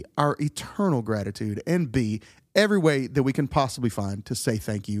A, our eternal gratitude, and B, every way that we can possibly find to say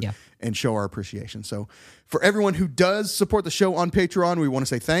thank you and show our appreciation. So for everyone who does support the show on Patreon, we want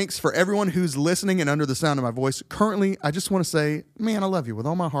to say thanks. For everyone who's listening and under the sound of my voice currently, I just want to say, man, I love you with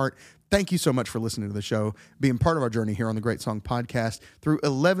all my heart. Thank you so much for listening to the show, being part of our journey here on the Great Song Podcast through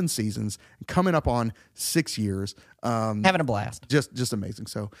 11 seasons, coming up on 6 years. Having a blast. Just amazing.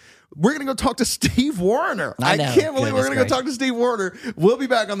 So we're going to go talk to Steve Wariner. I know. Can't believe we're going to go Goodness talk to Steve Wariner. We'll be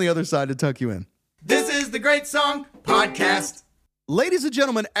back on the other side to tuck you in. This is the Great Song Podcast. Ladies and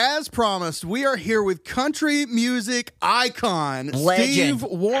gentlemen, as promised, we are here with country music icon, Legend. Steve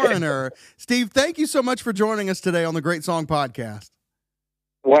Wariner. Steve, thank you so much for joining us today on the Great Song Podcast.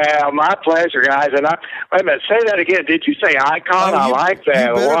 Well, my pleasure, guys. And wait a minute, say that again. Did you say icon? I like that.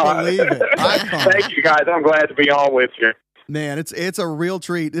 You better believe it. Icon. Thank you, guys. I'm glad to be on with you. Man, it's a real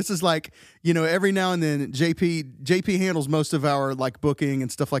treat. This is like, every now and then JP handles most of our booking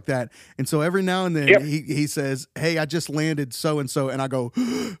and stuff like that. And so every now and then he says, "Hey, I just landed so and so," and I go,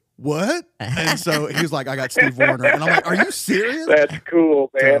 "What?" And so he was like, "I got Steve Wariner," and I'm like, "Are you serious?" That's cool,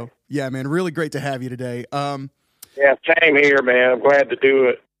 man. So, yeah, man, really great to have you today. Yeah, same here, man. I'm glad to do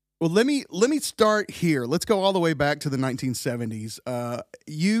it. Well, let me start here. Let's go all the way back to the 1970s.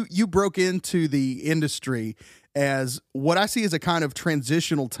 You broke into the industry as what I see as a kind of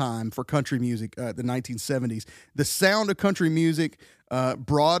transitional time for country music, the 1970s. The sound of country music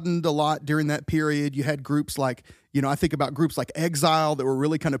broadened a lot during that period. You had groups like, I think about groups like Exile that were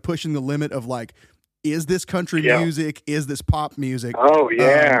really kind of pushing the limit of like, is this country music? Is this pop music? Oh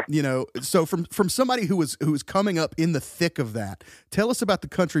yeah. So from somebody who was coming up in the thick of that, tell us about the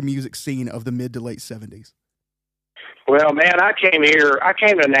country music scene of the mid to late 70s. Well, man, I came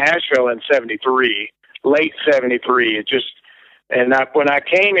to Nashville in 73, late 73. When I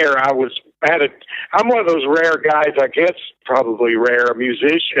came here, I'm one of those rare guys, I guess probably rare, a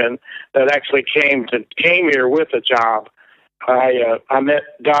musician that actually came here with a job. I met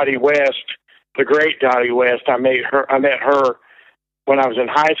Dottie West, the great Dottie West. I met her when I was in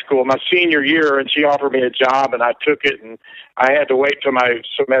high school, my senior year, and she offered me a job, and I took it, and I had to wait till my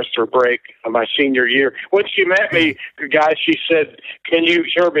semester break of my senior year. When she met me, guys, she said, she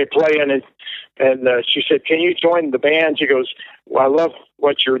heard me playing, and she said, can you join the band? She goes, well, I love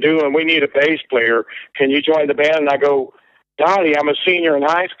what you're doing. We need a bass player. Can you join the band? And I go, Dottie, I'm a senior in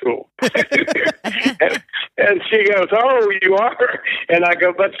high school. and she goes, oh, you are? And I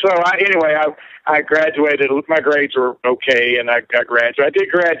go, I graduated. My grades were okay, and I graduated. I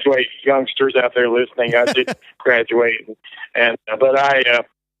did graduate, youngsters out there listening. I did graduate. But I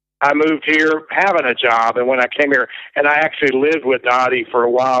moved here having a job, and when I came here, and I actually lived with Dottie for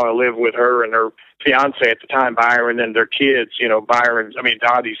a while. I lived with her and her fiance at the time, Byron, and their kids,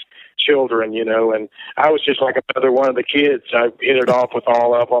 Dottie's children, and I was just like another one of the kids. I hit it off with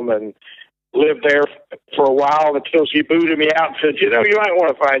all of them and lived there for a while until she booted me out and said, you might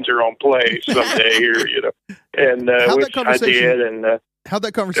want to find your own place someday here, and which I did. And how'd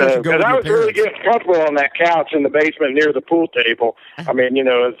that conversation go? Because I was really getting comfortable on that couch in the basement near the pool table. I mean,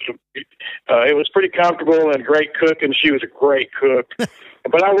 it was pretty comfortable and great cook, and she was a great cook.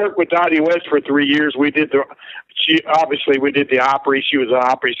 But I worked with Dottie West for 3 years. We did the Opry. She was an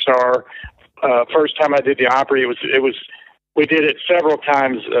Opry star. First time I did the Opry, we did it several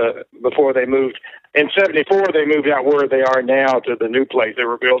times before they moved. In 74, they moved out where they are now to the new place. They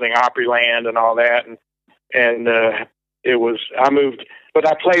were building Opryland and all that. And I moved, but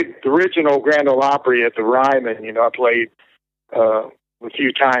I played the original Grand Ole Opry at the Ryman. I played a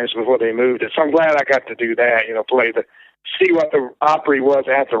few times before they moved it. So I'm glad I got to do that, see what the Opry was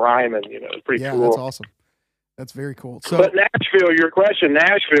at the Ryman. It's pretty cool. Yeah, that's awesome. That's very cool. So, but Nashville, your question,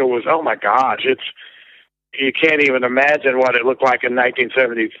 Nashville was, oh my gosh, you can't even imagine what it looked like in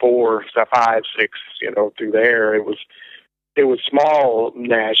 1974, 5, 6, through there. It was small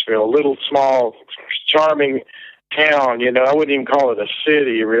Nashville, little small, charming town. I wouldn't even call it a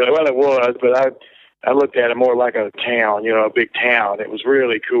city, really. Well, it was, but I looked at it more like a town, a big town. It was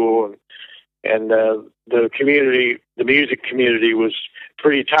really cool, and the community, the music community, was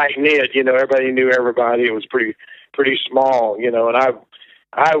pretty tight knit. Everybody knew everybody. It was pretty small. And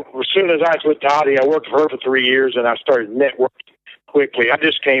as soon as I was with Dottie, I worked for her for 3 years, and I started networking quickly. I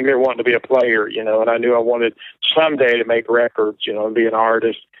just came here wanting to be a player, and I knew I wanted someday to make records, and be an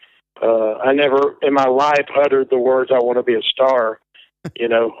artist. I never in my life uttered the words, I want to be a star.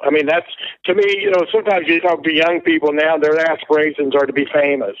 That's, to me, sometimes you talk to young people now, their aspirations are to be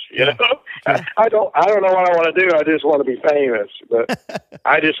famous, I don't know what I want to do. I just want to be famous, but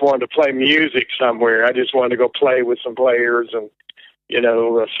I just wanted to play music somewhere. I just wanted to go play with some players and,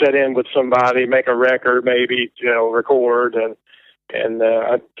 sit in with somebody, make a record, maybe, record. And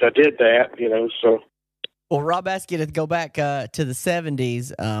I did that, so. Well, Rob asked you to go back to the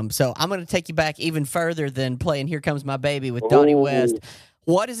 70s, so I'm going to take you back even further than playing Here Comes My Baby with Dottie West.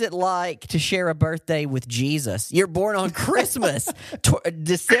 What is it like to share a birthday with Jesus? You're born on Christmas,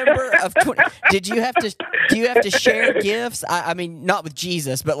 December of 20. Do you have to share gifts? I mean, not with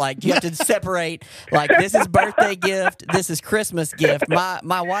Jesus, but like you have to separate. Like, this is birthday gift, this is Christmas gift.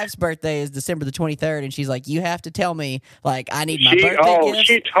 My wife's birthday is December the 23rd, and she's like, you have to tell me, like, I need my birthday gift.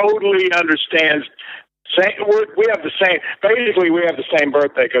 She totally understands. We have the same. Basically, we have the same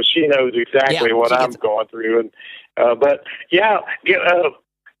birthday because she knows exactly what I'm going through. And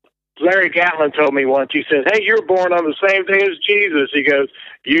Larry Gatlin told me once. He says, "Hey, you're born on the same day as Jesus." He goes,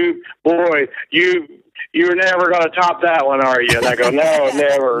 You're never going to top that one, are you?" And I go, "No,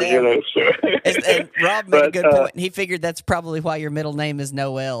 never." And Rob made a good point. He figured that's probably why your middle name is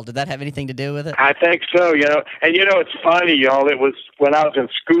Noel. Did that have anything to do with it? I think so. And it's funny, y'all. It was when I was in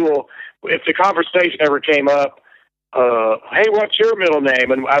school. If the conversation ever came up, hey, what's your middle name?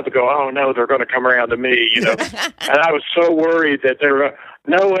 And I would go, oh, no, they're going to come around to me, And I was so worried that they were,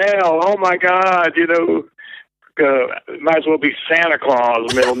 Noel, oh, my God, might as well be Santa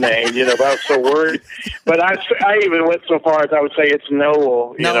Claus middle name, you know, but I was so worried. But I even went so far as I would say it's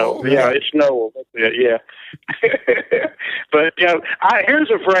Noel, you know. Really? Yeah, it's Noel. Yeah. But, you know, here's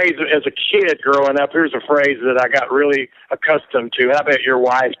a phrase as a kid growing up, here's a phrase that I got really accustomed to. I bet your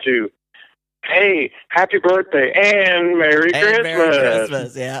wife, too. Hey, happy birthday and Merry Christmas. Merry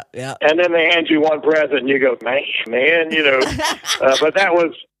Christmas, yeah. And then they hand you one present and you go, man, you know. But that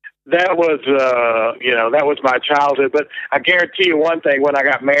was, you know, that was my childhood. But I guarantee you one thing, when I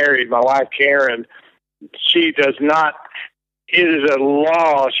got married, my wife, Karen, she does not, it is a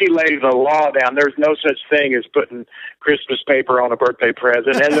law. She lays the law down. There's no such thing as putting Christmas paper on a birthday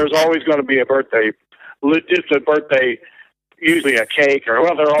present. And there's always going to be a birthday, just a birthday, usually a cake, or,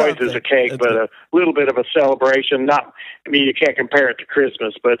 well, there always is a cake, but a little bit of a celebration. Not, I mean, you can't compare it to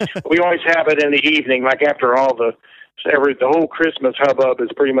Christmas, but we always have it in the evening, like after all the whole Christmas hubbub is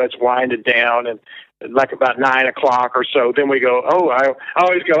pretty much winded down, and like about 9 o'clock or so, then we go, I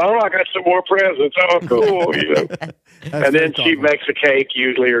always go, I got some more presents. Oh, cool, you know. And then she makes a cake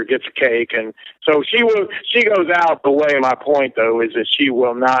usually, or gets a cake, and so she goes out the way. My point, though, is that she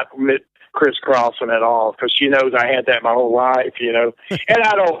will not crisscrossing at all, because she knows I had that my whole life, you know. And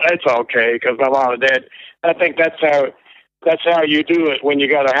I don't. It's okay, because my mom and dad. I think that's how you do it when you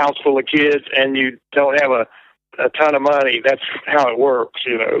got a house full of kids and you don't have a ton of money. That's how it works,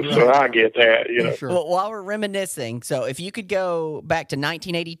 you know. Right. So I get that, you know. Sure. Well, while we're reminiscing, so if you could go back to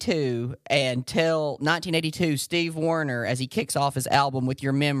 1982 and tell 1982 Steve Wariner as he kicks off his album with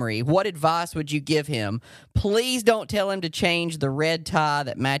your memory, what advice would you give him? Please don't tell him to change the red tie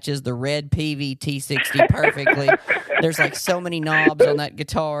that matches the red PV T60 perfectly. There's like so many knobs on that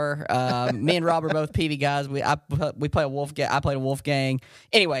guitar. Me and Rob are both PV guys. We play a Wolfgang. I played a Wolfgang.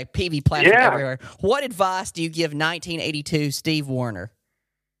 Anyway, PV plastic everywhere. What advice do you give 1982 Steve Wariner?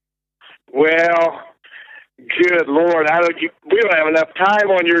 Well, good Lord, we don't have enough time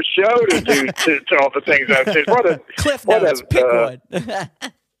on your show to do to all the things I've said. Cliff notes, pick one.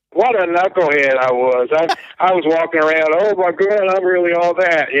 What a knucklehead I was. I was walking around, oh my God, I'm really all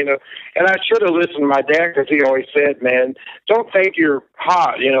that, you know. And I should have listened to my dad, because he always said, man, don't think you're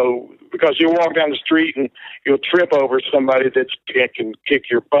hot, you know, because you'll walk down the street and you'll trip over somebody that can kick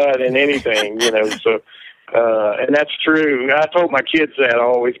your butt in anything, you know. So, and that's true. I told my kids that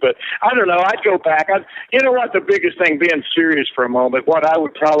always, but I don't know. I'd go back. You know what? The biggest thing, being serious for a moment, what I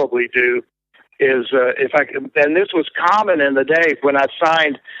would probably do is if I could, and this was common in the day when I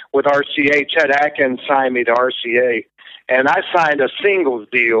signed with RCA. Chet Atkins signed me to RCA, and I signed a singles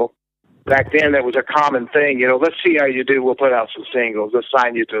deal. Back then, that was a common thing. You know, let's see how you do. We'll put out some singles. Let's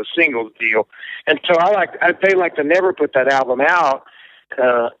sign you to a singles deal. And so they like to never put that album out.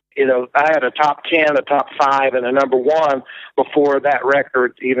 You know, I had a top 10, a top 5, and a number 1 before that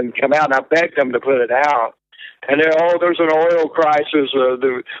record even came out. And I begged them to put it out. And there's an oil crisis.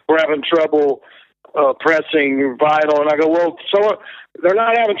 We're having trouble pressing vinyl. And I go, well, so they're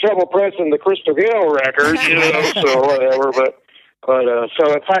not having trouble pressing the Crystal Hill record, you know, so whatever. But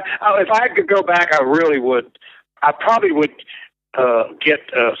so if I could go back, I really would. I probably would get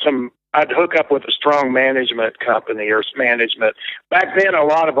I'd hook up with a strong management company or management. Back then, a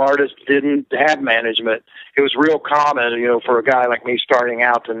lot of artists didn't have management. It was real common, you know, for a guy like me starting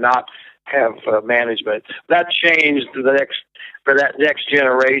out to not have management. That changed for that next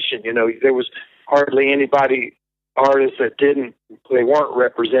generation. You know, there was hardly anybody, artists that they weren't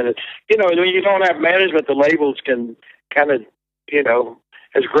represented. You know, when you don't have management, the labels can kind of, you know,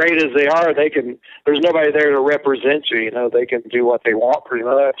 as great as they are, there's nobody there to represent you. You know, they can do what they want pretty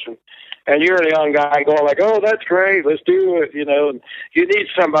much. And you're a young guy going like, oh, that's great, let's do it. You know, and you need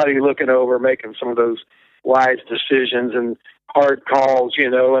somebody looking over, making some of those wise decisions and hard calls, you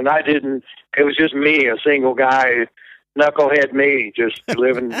know. And I didn't. It was just me, a single guy, knucklehead me, just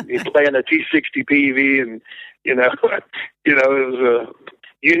living, playing a T60 PV, and you know, it was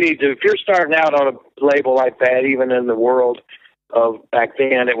you need to, if you're starting out on a label like that, even in the world of back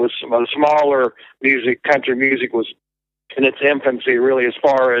then, it was smaller music. Country music was in its infancy, really, as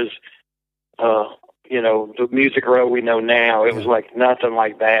far as you know, the Music Row we know now. It was like nothing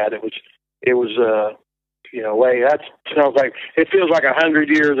like that. It was you know, that sounds like, it feels like 100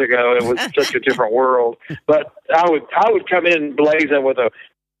 years ago. It was such a different world. But I would come in blazing with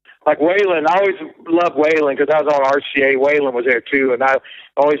like Waylon. I always loved Waylon because I was on RCA. Waylon was there too, and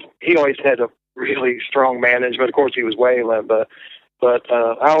he always had a really strong management. Of course, he was Waylon, but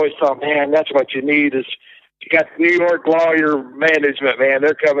I always thought, man, that's what you need is. You got New York lawyer management, man.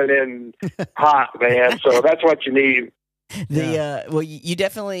 They're coming in hot, man. So that's what you need. Well, you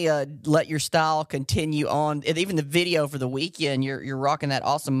definitely let your style continue on. And even the video for the weekend, you're rocking that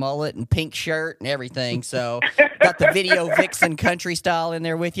awesome mullet and pink shirt and everything. So got the video vixen country style in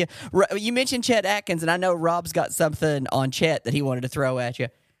there with you. You mentioned Chet Atkins, and I know Rob's got something on Chet that he wanted to throw at you.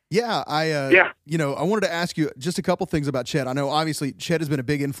 Yeah, I wanted to ask you just a couple things about Chet. I know obviously Chet has been a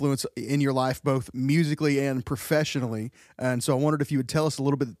big influence in your life, both musically and professionally. And so I wondered if you would tell us a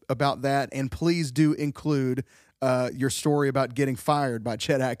little bit about that. And please do include your story about getting fired by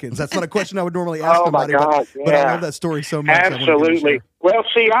Chet Atkins. That's not a question I would normally ask somebody, but I love that story so much. Absolutely. Well,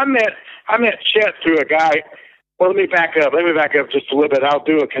 see, I met Chet through a guy. Well, let me back up just a little bit. I'll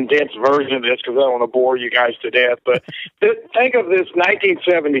do a condensed version of this because I don't want to bore you guys to death. But think of this: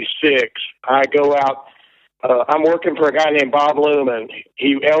 1976. I go out. I'm working for a guy named Bob Luman.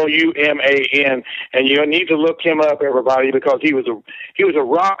 Luman, and you need to look him up, everybody, because he was a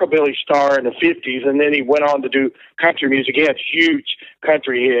rockabilly star in the 50s, and then he went on to do country music. He had huge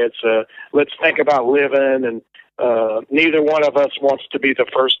country hits. Let's Think About Living, and Neither One of Us Wants to Be the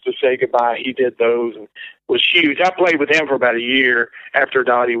First to Say Goodbye. He did those and was huge. I played with him for about a year after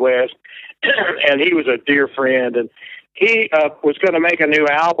Dottie West, and he was a dear friend. And he was going to make a new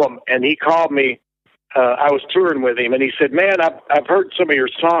album, and he called me. I was touring with him, and he said, "Man, I've heard some of your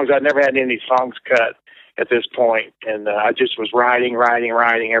songs. I've never had any songs cut at this point, and I just was writing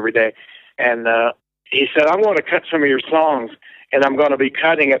every day." And he said, "I'm going to cut some of your songs, and I'm going to be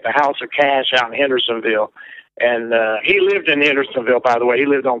cutting at the House of Cash out in Hendersonville." And he lived in Hendersonville, by the way. He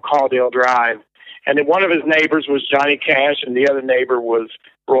lived on Caldwell Drive. And then one of his neighbors was Johnny Cash, and the other neighbor was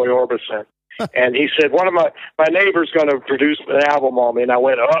Roy Orbison. And he said, one of my neighbor's going to produce an album on me. And I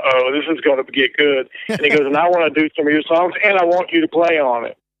went, uh-oh, this is going to get good. And he goes, and I want to do some of your songs, and I want you to play on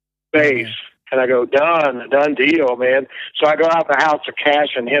it, bass. And I go, done deal, man. So I go out to the House of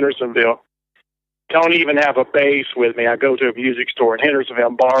Cash in Hendersonville. Don't even have a bass with me. I go to a music store in Hendersonville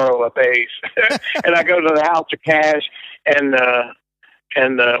and borrow a bass. And I go to the House of Cash and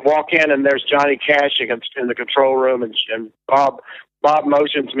walk in, and there's Johnny Cash in the control room, and Bob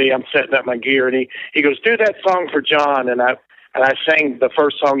motions me. I'm setting up my gear, and he goes, "Do that song for John." And I sang the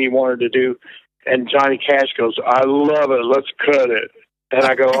first song he wanted to do, and Johnny Cash goes, "I love it. Let's cut it." And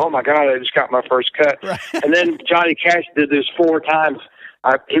I go, "Oh my God, I just got my first cut." Right. And then Johnny Cash did this 4 times.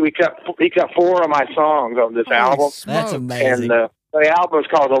 He cut 4 of my songs on this album. That's amazing. And the album is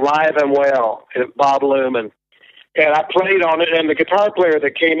called Alive and Well, Bob Luman. And I played on it, and the guitar player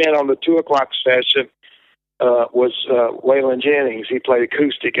that came in on the 2 o'clock session was Waylon Jennings. He played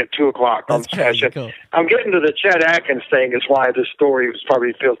acoustic at 2 o'clock on the session. Cool. I'm getting to the Chet Atkins thing is why this story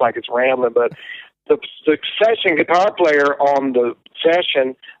probably feels like it's rambling, but the session guitar player on the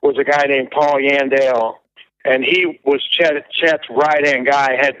session was a guy named Paul Yandell, and he was Chet's right-hand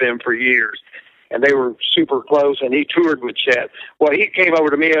guy, had been for years. And they were super close, and he toured with Chet. Well, he came over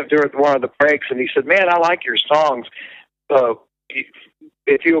to me during one of the breaks, and he said, "Man, I like your songs.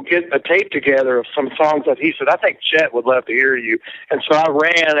 If you'll get a tape together of some songs that," he said, "I think Chet would love to hear you." And so I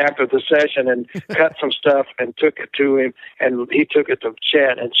ran after the session and cut some stuff and took it to him, and he took it to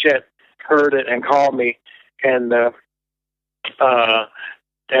Chet, and Chet heard it and called me. And I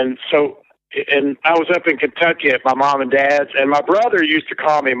was up in Kentucky at my mom and dad's, and my brother used to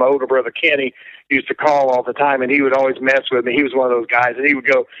call me, my older brother Kenny used to call all the time, and he would always mess with me. He was one of those guys, and he would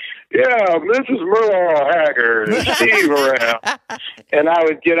go, "Yeah, this is Merle Haggard, is Steve around?" And I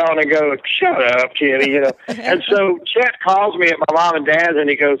would get on and go, "Shut up, Kenny," And so Chet calls me at my mom and dad's, and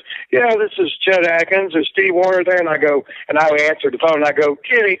he goes, "Yeah, this is Chet Atkins. Is Steve Wariner there?" And I go, and I answered the phone, and I go,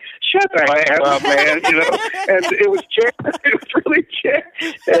 "Kenny, shut the hell up, man," And it was Chet. It was really Chet.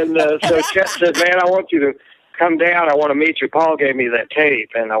 And so Chet said, "Man, I want you to come down. I want to meet you. Paul gave me that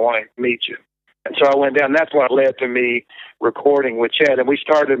tape, and I want to meet you." And so I went down. That's what led to me recording with Chet. And we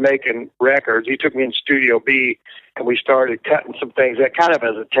started making records. He took me in Studio B, and we started cutting some things that kind of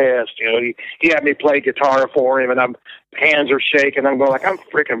as a test. He had me play guitar for him, and hands are shaking. I'm going like, I'm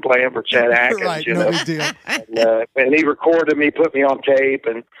freaking playing for Chet Atkins. Right, no big deal. And he recorded me, put me on tape,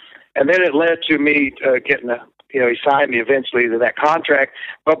 and then it led to me getting he signed me eventually to that contract.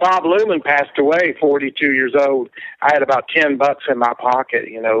 But Bob Luman passed away, 42 years old. I had about $10 in my pocket,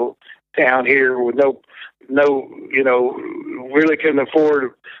 down here with no, really couldn't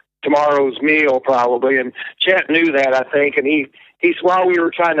afford tomorrow's meal probably. And Chet knew that, I think. And he's while we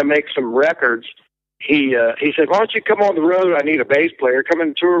were trying to make some records, he said, "Why don't you come on the road? I need a bass player. Come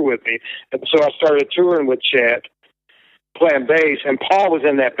and tour with me." And so I started touring with Chet, playing bass, and Paul was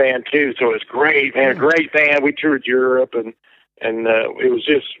in that band too. So it was great, man, a great band. We toured Europe, and it was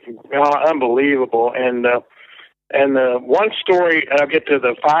just unbelievable. And And one story, and I'll get to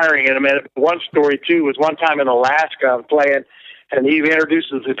the firing in a minute. One story too was one time in Alaska I was playing, and he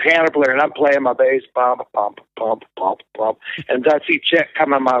introduces the piano player, and I'm playing my bass, bump, bump, bump, bump, bump, and I see Chet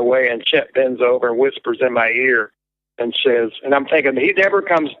coming my way, and Chet bends over and whispers in my ear, and says, and I'm thinking he never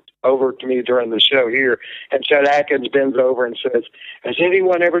comes over to me during the show here, and Chet Atkins bends over and says, "Has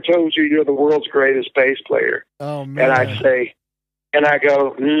anyone ever told you you're the world's greatest bass player?" Oh man! And I say. And I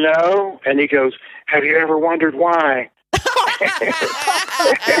go, "No." And he goes, "Have you ever wondered why?"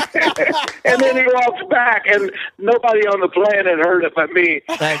 And then he walks back, and nobody on the planet heard it but me.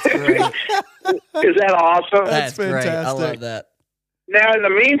 That's great. Is that awesome? That's fantastic. great. I love that. Now, in the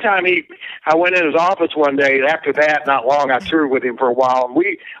meantime, I went in his office one day. After that, not long, I toured with him for a while, and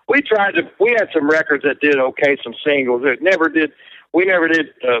we had some records that did okay, some singles. We never did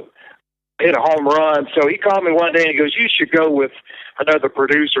hit a home run. So he called me one day and he goes, "You should go with another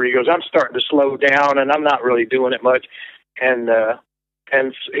producer." He goes, "I'm starting to slow down and I'm not really doing it much." And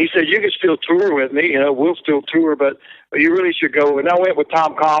he said, "You can still tour with me, we'll still tour, but you really should go." And I went with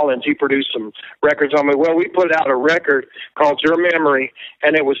Tom Collins. He produced some records on me. Well, we put out a record called Your Memory,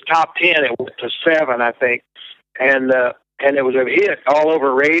 and it was top 10. It went to 7, I think. And it was a hit all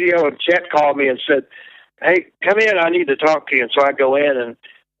over radio. And Chet called me and said, "Hey, come in. I need to talk to you." And so I go in,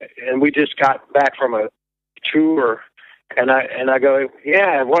 and we just got back from a tour, and I go,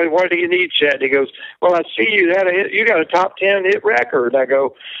 "Yeah, what do you need, Chet?" And he goes, "Well, I see you got a top 10 hit record." I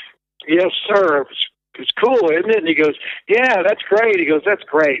go, "Yes, sir. It's cool, isn't it?" And he goes, "Yeah, that's great." He goes, "That's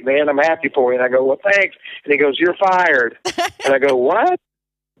great, man. I'm happy for you." And I go, "Well, thanks." And he goes, "You're fired." And I go, "What?"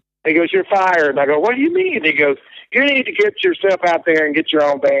 He goes, "You're fired." And I go, "What do you mean?" And he goes, "You need to get yourself out there and get your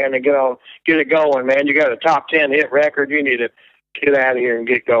own band and get it going, man. You got a top 10 hit record. You need to get out of here and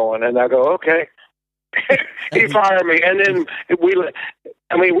get going." And I go, "Okay." He fired me, and then we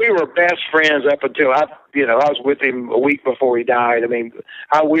were best friends up until I was with him a week before he died.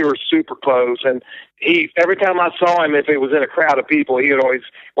 We were super close, and every time I saw him, if it was in a crowd of people, he would always,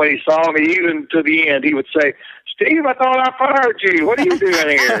 when he saw me, even to the end, he would say, "Steve, I thought I fired you. What are you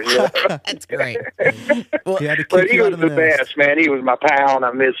doing here?" That's great. Well, but he was the best, man. He was my pal, and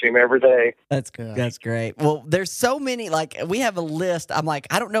I miss him every day. That's great. Well, there's so many, we have a list. I'm like,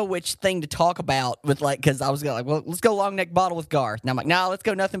 I don't know which thing to talk about with, because I was going, well, let's go Long Neck Bottle with Garth. And I'm like, no, let's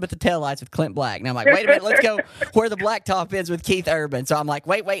go Nothing But the Taillights with Clint Black. And I'm like, wait a minute, let's go Where the Blacktop Ends with Keith Urban. So I'm like,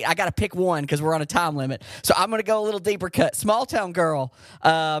 wait, I got to pick one because we're on a time limit. So I'm going to go a little deeper cut. Small Town Girl.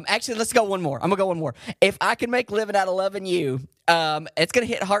 Actually, let's go one more. I'm going to go one more. If I Can Make Living Out of Loving You. It's going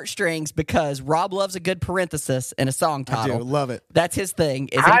to hit heartstrings because Rob loves a good parenthesis in a song title. I do. Love it. That's his thing.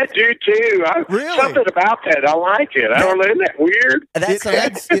 I do too. Really? Something about that. I like it. I don't know. Isn't that weird?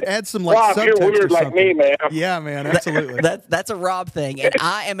 It adds some Rob, subtext you're weird or like something. me, man. Yeah, man, absolutely. That's a Rob thing, and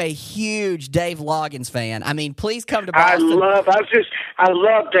I am a huge Dave Loggins fan. Please come to I Boston. love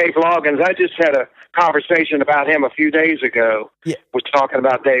Dave Loggins. I just had a conversation about him a few days ago. Yeah. We're talking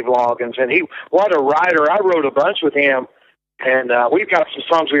about Dave Loggins, and what a writer. I wrote a bunch with him. And we've got some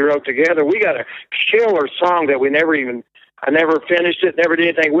songs we wrote together. We got a killer song that I never finished it, never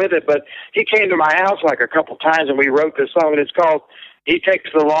did anything with it, but he came to my house a couple times and we wrote this song, and it's called He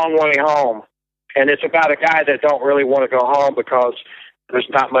Takes the Long Way Home. And it's about a guy that don't really want to go home because there's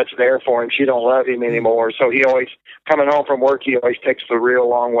not much there for him. She don't love him anymore. So he always, coming home from work, he always takes the real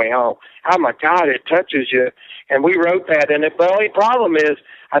long way home. Oh my God, it touches you. And we wrote that. And the only problem is,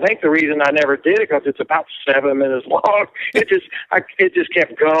 I think the reason I never did it because it's about 7 minutes long. It just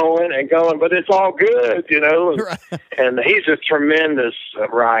kept going and going, but it's all good, Right. And he's a tremendous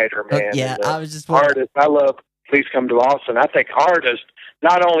writer, man. Yeah, and, I was just artist. I love Please Come to Austin. I think artist,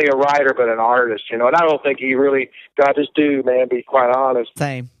 not only a writer but an artist, and I don't think he really got his due, man. Be quite honest.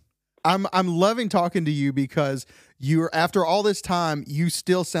 Same. I'm loving talking to you because after all this time, you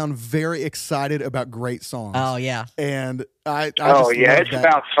still sound very excited about great songs. Oh yeah, and I it's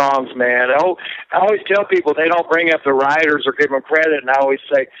about songs, man. I always tell people they don't bring up the writers or give them credit, and I always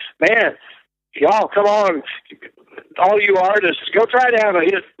say, man, y'all, come on, all you artists, go try to have a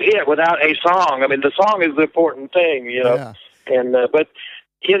hit without a song. The song is the important thing, Yeah. And but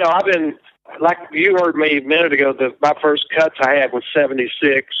I've been. Like you heard me a minute ago, my first cuts I had was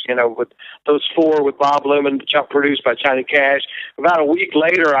 76, with those 4 with Bob Lumen, produced by Johnny Cash. About a week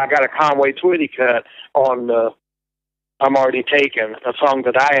later, I got a Conway Twitty cut on I'm Already Taken, a song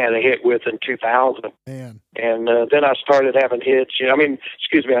that I had a hit with in 2000. Man. And then I started having hits.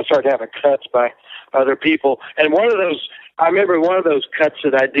 I started having cuts by other people. And I remember one of those cuts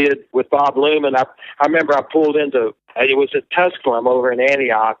that I did with Bob Lumen, I remember I pulled into, it was at Tusculum over in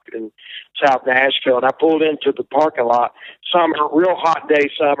Antioch, and South Nashville, and I pulled into the parking lot. Summer, real hot day,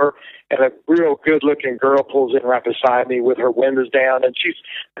 summer, and a real good-looking girl pulls in right beside me with her windows down, and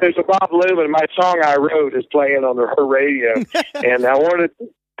there's a Bob Lubin. My song I wrote is playing on her radio, and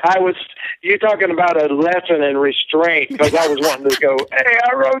you're talking about a lesson in restraint, because I was wanting to go, hey,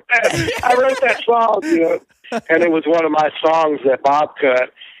 I wrote that song, and it was one of my songs that Bob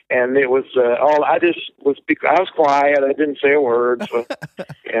cut. And it was I was quiet. I didn't say a word,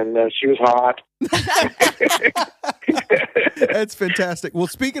 and she was hot. That's fantastic. Well,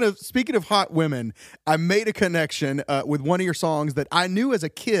 speaking of hot women, I made a connection with one of your songs that I knew as a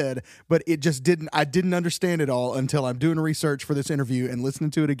kid, but I didn't understand it all until I'm doing research for this interview and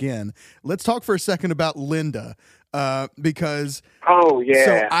listening to it again. Let's talk for a second about Linda, because so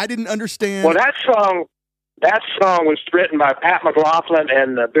I didn't understand. Well, that song was written by Pat McLaughlin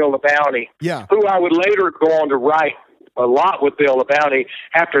and Bill LaBounty, who I would later go on to write a lot with Bill LaBounty.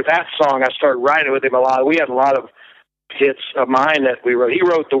 After that song, I started writing with him a lot. We had a lot of hits of mine that we wrote. He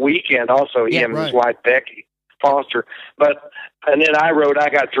wrote The Weekend also, and his wife, Becky Foster. And then I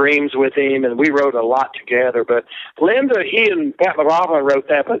Got Dreams with him, and we wrote a lot together. But Linda, he and Pat McLaughlin wrote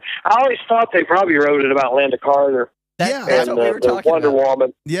that, but I always thought they probably wrote it about Linda Carter. That's what we were talking Wonder about.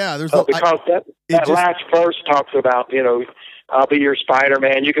 Woman. Yeah, there's because that last verse talks about, I'll be your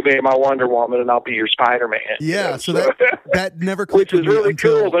Spider-Man. You can be my Wonder Woman, and I'll be your Spider-Man. Yeah, so that never clicked which is really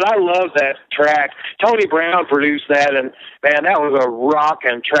cool. But I love that track. Tony Brown produced that, and man, that was a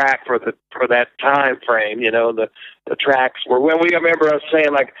rocking track for that time frame. The tracks were I remember us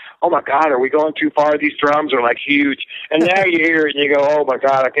saying like, "Oh my God, are we going too far? These drums are like huge." And now you hear it and you go, "Oh my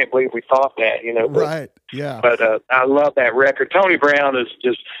God, I can't believe we thought that." Right? Yeah. But I love that record. Tony Brown is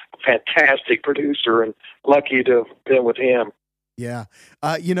just a fantastic producer, and lucky to have been with him. Yeah.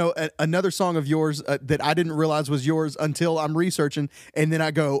 Another song of yours that I didn't realize was yours until I'm researching, and then I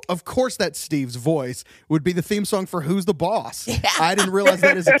go, of course that's Steve's voice, would be the theme song for Who's the Boss. Yeah. I didn't realize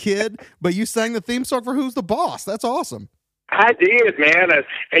that as a kid, but you sang the theme song for Who's the Boss. That's awesome. I did, man. And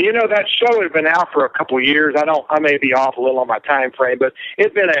that show had been out for a couple of years. I may be off a little on my time frame, but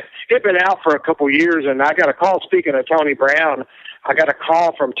it'd been out for a couple of years, and I got a call, speaking of Tony Brown, I got a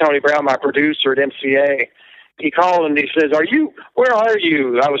call from Tony Brown, my producer at MCA. He called and he says, where are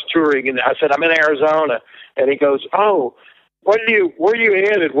you? I was touring, and I said, I'm in Arizona. And he goes, oh, where are you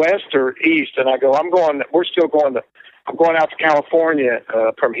headed, west or east? And I go, I'm going out to California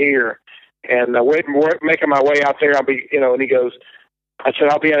from here. And we're making my way out there. I'll be, and he goes, I said,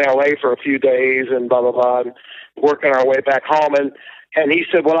 I'll be in LA for a few days and blah, blah, blah, and working our way back home. And he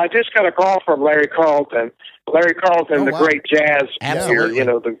said, well, I just got a call from Larry Carlton. Larry Carlton, the great jazz player,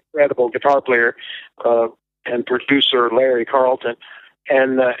 the incredible guitar player, and producer Larry Carlton.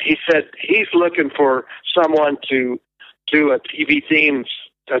 And he said he's looking for someone to do a TV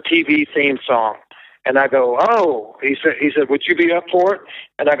theme song. And I go, oh, he said, would you be up for it?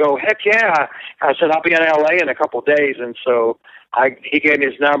 And I go, heck yeah. I said, I'll be in LA in a couple of days. And so he gave me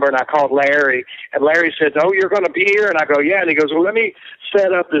his number, and I called Larry, and Larry said, oh, you're going to be here? And I go, yeah. And he goes, well, let me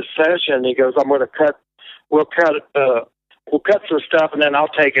set up this session. He goes, we'll cut some stuff, and then I'll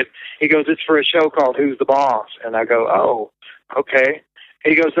take it. He goes, it's for a show called Who's the Boss? And I go, oh, okay.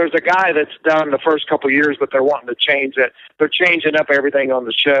 He goes, there's a guy that's done the first couple of years, but they're wanting to change it. They're changing up everything on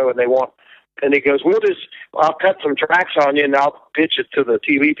the show, and he goes, I'll cut some tracks on you, and I'll pitch it to the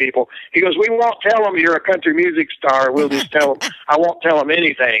TV people. He goes, we won't tell them you're a country music star. We'll just tell them, I won't tell them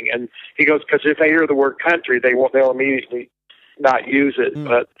anything. And he goes, because if they hear the word country, they'll immediately not use it.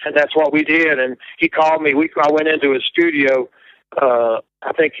 And that's what we did. And he called me. I went into his studio.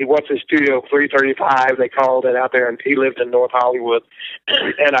 I think what's his studio, 335. They called it out there, and he lived in North Hollywood.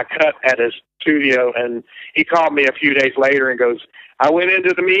 And I cut at his studio, and he called me a few days later and goes, I went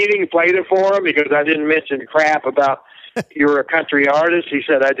into the meeting, played it for him because I didn't mention crap about you're a country artist. He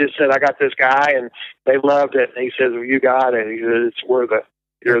said, I just said, I got this guy, and they loved it. And he says, well, you got it. He said,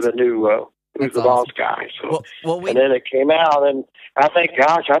 you're the new, Who's the Boss guy. So, and then it came out, and I think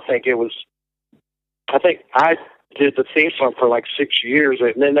I did the theme song for like 6 years,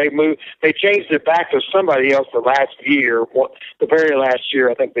 and then they changed it back to somebody else the last year. The very last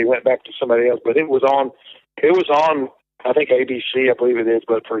year, I think they went back to somebody else, but it was on, I think ABC, I believe it is,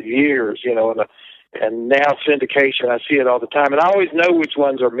 but for years, and now syndication, I see it all the time, and I always know which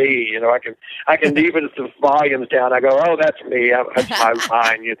ones are me. I can even if the volume's down, I go, oh, that's me. That's my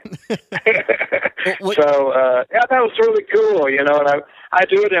line. So that was really cool. And I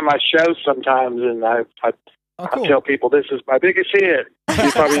do it in my shows sometimes, and cool. I tell people this is my biggest hit.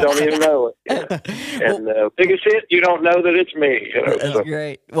 You probably don't even know it. Yeah. And biggest hit, you don't know that it's me. That's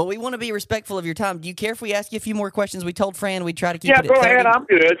great. Well, we want to be respectful of your time. Do you care if we ask you a few more questions? We told Fran we'd try to keep it at 30. Yeah, go ahead. I'm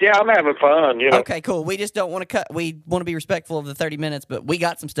good. Yeah, I'm having fun. Okay, cool. We just don't want to cut. We want to be respectful of the 30 minutes, but we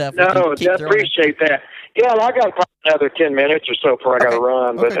got some stuff. No, I appreciate that. Yeah, well, I got another 10 minutes or so before I got to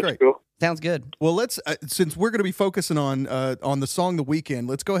run, but that's great. cool. Sounds good. Well, let's since we're going to be focusing on the song "The Weekend,"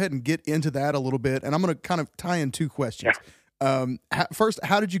 let's go ahead and get into that a little bit. And I'm going to kind of tie in two questions. Yeah. First,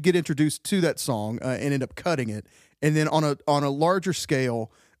 how did you get introduced to that song and end up cutting it? And then on a larger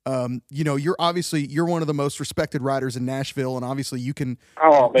scale, you're one of the most respected writers in Nashville, and obviously you can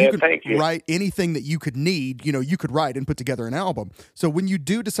thank you. write anything that you could need. You could write and put together an album. So when you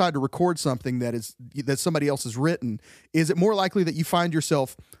do decide to record something that somebody else has written, is it more likely that you find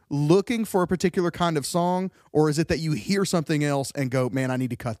yourself looking for a particular kind of song, or is it that you hear something else and go, "Man, I need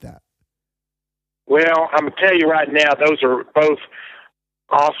to cut that"? Well, I'm going to tell you right now, those are both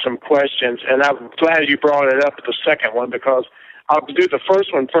awesome questions, and I'm glad you brought it up at the second one, because I'll do the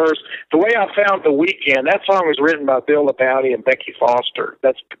first one first. The way I found The Weekend, that song was written by Bill LaBounty and Becky Foster.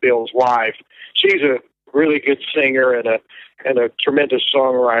 That's Bill's wife. She's a really good singer and a tremendous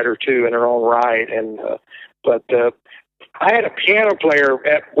songwriter too in her own right. But I had a piano player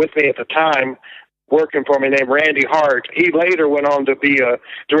with me at the time working for me named Randy Hart. He later went on to be a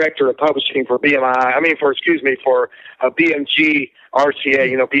director of publishing for for BMG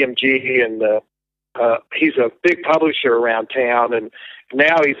RCA, BMG, and he's a big publisher around town, and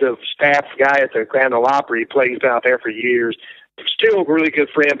now he's a staff guy at the Grand Ole Opry. He plays out there for years. Still a really good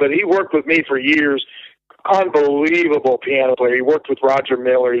friend, but he worked with me for years. Unbelievable piano player. He worked with Roger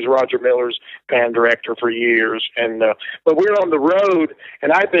Miller. He's Roger Miller's band director for years. And but we're on the road,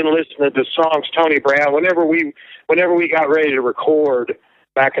 and I've been listening to songs. Tony Brown. Whenever we got ready to record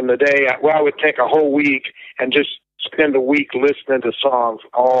back in the day, I would take a whole week and just spend a week listening to songs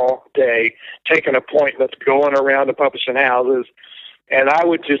all day, taking appointments, going around to publishing houses, and I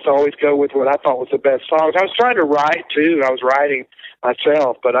would just always go with what I thought was the best songs. I was trying to write too. I was writing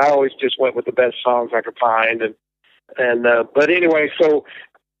myself, but I always just went with the best songs I could find. But anyway, so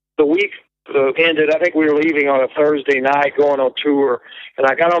the week ended. I think we were leaving on a Thursday night, going on tour, and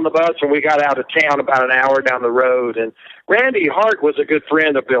I got on the bus and we got out of town about an hour down the road. And Randy Hart was a good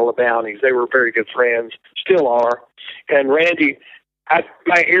friend of Bill LaBounty's. They were very good friends, still are. And Randy,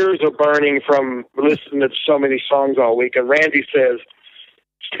 my ears are burning from listening to so many songs all week. And Randy says,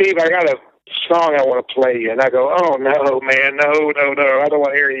 "Steve, I got a song I want to play you." And I go, "Oh, no, man, no. I don't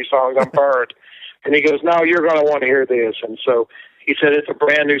want to hear any songs. I'm burned." And he goes, "No, you're going to want to hear this." And so he said, "It's a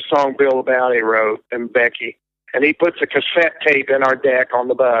brand new song Bill LaBounty wrote and Becky." And he puts a cassette tape in our deck on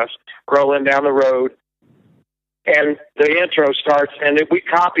the bus, rolling down the road. And the intro starts, and we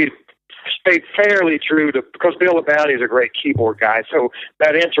stayed fairly true to, because Bill LaBounty is a great keyboard guy. So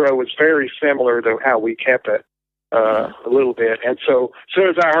that intro was very similar to how we kept it. A little bit. And so as soon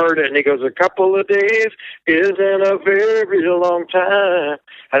as I heard it, and he goes, "A couple of days isn't a very long time."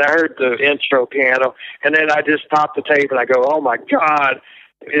 And I heard the intro piano, and then I just stopped the tape and I go, "Oh my God."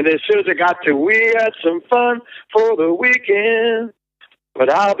 And as soon as it got to, "We had some fun for the weekend, but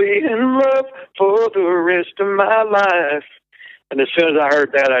I'll be in love for the rest of my life." And as soon as I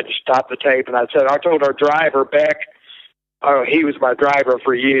heard that, I just stopped the tape and I told our driver, Beck, he was my driver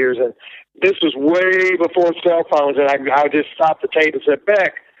for years, and this was way before cell phones, and I just stopped the tape and said,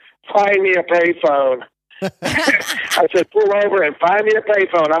 "Beck, find me a payphone." I said, "Pull over and find me a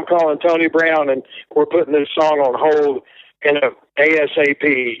payphone. I'm calling Tony Brown, and we're putting this song on hold in a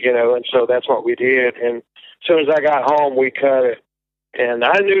ASAP, And so that's what we did. And as soon as I got home, we cut it. And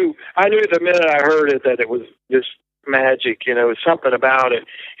I knew the minute I heard it that it was just magic, something about it,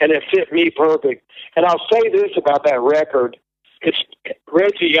 and it fit me perfect. And I'll say this about that record.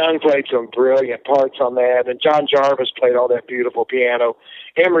 Reggie Young played some brilliant parts on that, and John Jarvis played all that beautiful piano.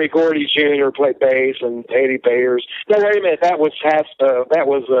 Emery Gordy Jr. played bass, and Eddie Bayers. No, wait a minute, that was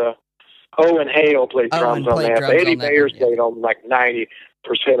Owen Hale played drums on that. But Eddie Bayers played on like 90%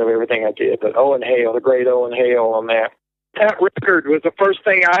 of everything I did, but Owen Hale, the great Owen Hale on that. That record was the first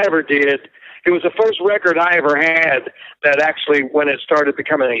thing I ever did. It was the first record I ever had that actually, when it started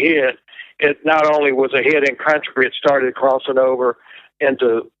becoming a hit, it not only was a hit in country, it started crossing over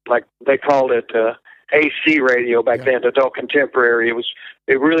into, like they called it, AC radio back then, adult contemporary.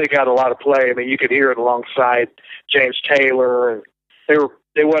 It really got a lot of play. I mean, you could hear it alongside James Taylor, and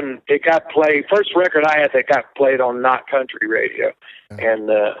it got played. First record I had that got played on not country radio, and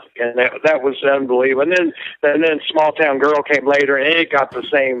that was unbelievable. And then Small Town Girl came later, and it got the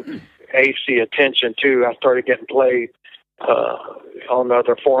same AC attention too. I started getting played on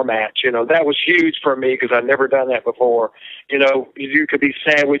other formats. That was huge for me because I'd never done that before. You could be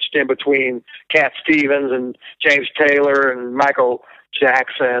sandwiched in between Cat Stevens and James Taylor and Michael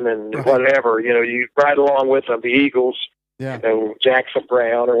Jackson and whatever. You ride along with them, the Eagles, Jackson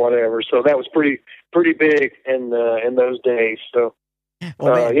Brown or whatever. So that was pretty big in those days. So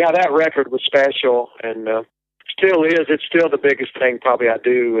that record was special and still is. It's still the biggest thing probably I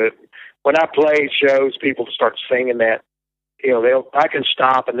do. When I play shows, people start singing that. I can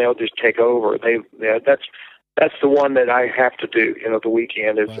stop and they'll just take over. That's the one that I have to do. The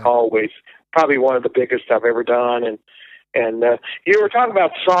Weekend is always probably one of the biggest I've ever done. And you were talking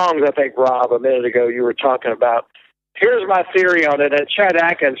about songs, I think, Rob, a minute ago. You were talking about, here's my theory on it. And Chad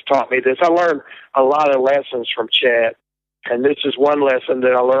Atkins taught me this. I learned a lot of lessons from Chad. And this is one lesson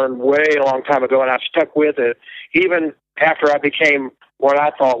that I learned way a long time ago, and I've stuck with it, even after I became what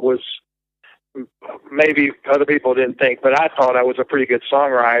I thought was, maybe other people didn't think, but I thought I was a pretty good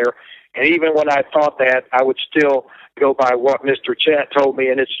songwriter. And even when I thought that, I would still go by what Mr. Chet told me,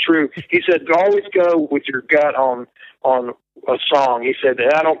 and it's true. He said, always go with your gut on a song. He said,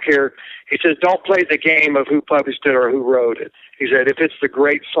 I don't care. He says, don't play the game of who published it or who wrote it. He said, if it's the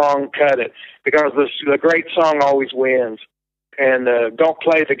great song, cut it, because the great song always wins. And don't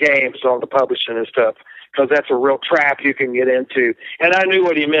play the games on the publishing and stuff, because that's a real trap you can get into. And I knew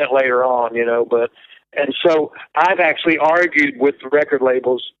what he meant later on, and so I've actually argued with the record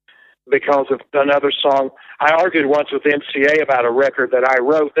labels because of another song. I argued once with MCA about a record that I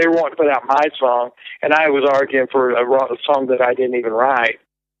wrote. They wanted to put out my song, and I was arguing for a song that I didn't even write,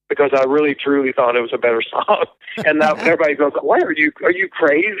 because I really truly thought it was a better song. And now everybody goes, "What are you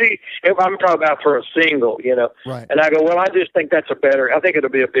crazy?" I'm talking about for a single, Right. And I go, "Well, I just think I think it'll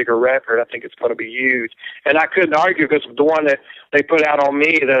be a bigger record. I think it's going to be huge." And I couldn't argue because the one that they put out on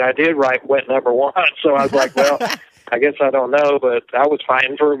me that I did write went number one. So I was like, "Well, I guess I don't know," but I was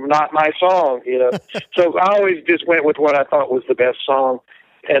fighting for not my song, So I always just went with what I thought was the best song.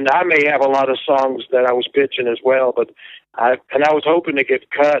 And I may have a lot of songs that I was pitching as well, but I was hoping to get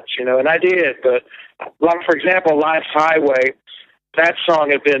cuts, and I did. But like, for example, Life's Highway, that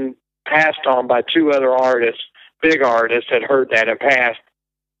song had been passed on by two other artists, big artists, had heard that and passed.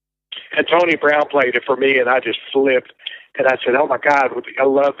 And Tony Brown played it for me, and I just flipped. And I said, "Oh my God, I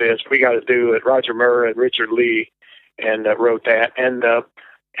love this. We got to do it." Roger Murray and Richard Lee and wrote that.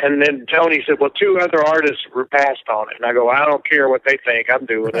 And then Tony said, "Well, two other artists were passed on it." And I go, "I don't care what they think. I'm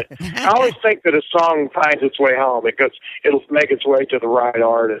doing it." I always think that a song finds its way home because it'll make its way to the right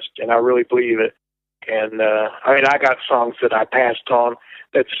artist, and I really believe it. And I got songs that I passed on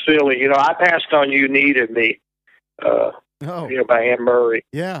that's silly. I passed on "You Needed Me," by Anne Murray.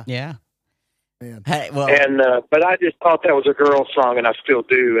 Yeah. Man. Hey, well, and but I just thought that was a girl song, and I still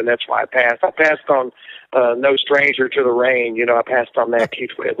do, and that's why I passed. I passed on "No Stranger to the Rain." I passed on that Keith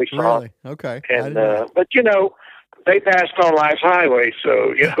Whitley song. Really? Okay. And but they passed on "Life's Highway,"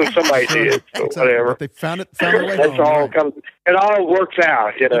 so somebody did. So exactly. whatever. But they found their way That's home. all Right. comes. It all works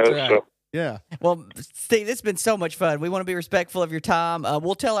out, That's right. So. Yeah. Well, Steve, it's been so much fun. We want to be respectful of your time.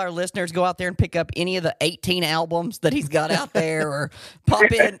 We'll tell our listeners, go out there and pick up any of the 18 albums that he's got out there, or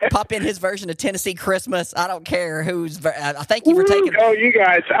pop in his version of Tennessee Christmas. I don't care who's. Thank you for taking. Oh, you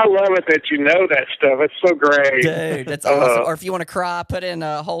guys, I love it that you know that stuff. It's so great, dude. That's awesome. Or if you want to cry, put in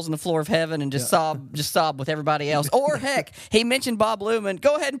 "Holes in the Floor of Heaven" and just sob with everybody else. Or heck, he mentioned Bob Luman.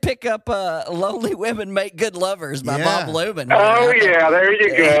 Go ahead and pick up "Lonely Women Make Good Lovers" by Bob Luman. Oh yeah, there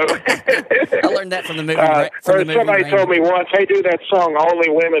you go. I learned that from the movie. Somebody told me once, "Hey, do that song, Only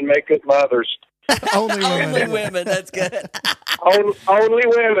Women Make Good Mothers." Only women. That's good. Only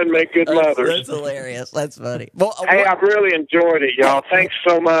women make good mothers. That's hilarious. That's funny. Well, hey, I've really enjoyed it, y'all. Thanks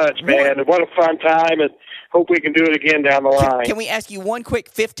so much, man. What a fun time, and hope we can do it again down the line. Can we ask you one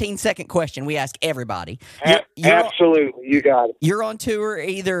quick 15-second question we ask everybody? Absolutely. You got it. You're on tour,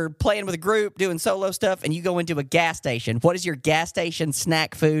 either playing with a group, doing solo stuff, and you go into a gas station. What is your gas station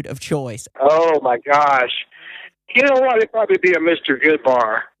snack food of choice? Oh, my gosh. You know what? It'd probably be a Mr. Good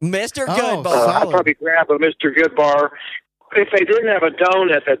Bar. Mr. Good Bar. I'd probably grab a Mr. Good Bar. If they didn't have a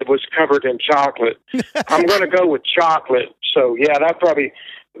donut that was covered in chocolate, I'm going to go with chocolate. So, yeah, that probably,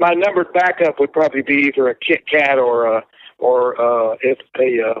 my numbered backup would probably be either a Kit Kat or if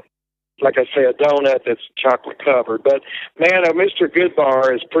like I say, a donut that's chocolate covered. But, man, a Mr. Good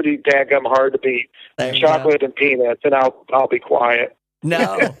Bar is pretty daggum hard to beat. Chocolate and peanuts, and I'll be quiet. No,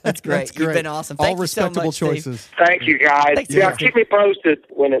 that's great. That's great. You've been awesome. Thank all respectable you so much, choices. Steve. Thank you, guys. Thanks, keep me posted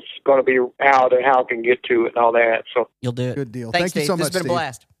when it's going to be out and how I can get to it and all that. So you'll do it. Good deal. Thanks, Thank you so much, This has been a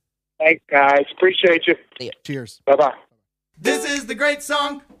blast. Thanks, guys. Appreciate you. Cheers. Bye-bye. This is the Great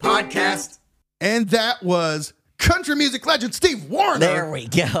Song Podcast. And that was country music legend Steve Wariner. There we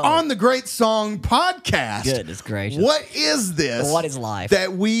go. On the Great Song Podcast. Goodness gracious. What is this? What is life?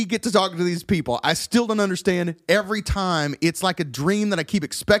 That we get to talk to these people. I still don't understand. Every time it's like a dream that I keep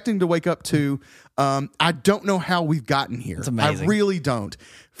expecting to wake up to. I don't know how we've gotten here. It's amazing. I really don't.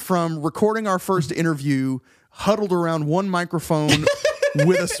 From recording our first interview, huddled around one microphone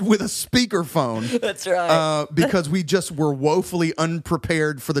with a speakerphone. That's right. Because we just were woefully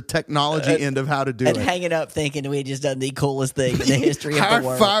unprepared for the technology end of how to do and it. hanging up thinking we had just done the coolest thing in the history of the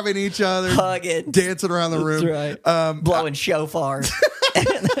world. High-fiving each other. Hugging. Dancing around the room. That's right. Blowing shofars.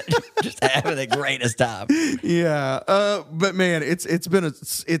 Just having the greatest time. Yeah. But man,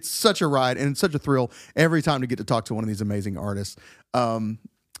 it's such a ride and such a thrill every time to get to talk to one of these amazing artists.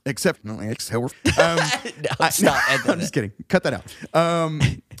 Except, no, stop. I'm just kidding. Cut that out.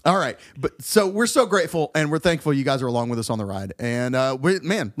 All right. But so we're so grateful and we're thankful you guys are along with us on the ride. And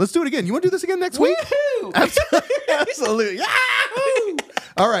man, let's do it again. You want to do this again next week? Absolutely. Yahoo!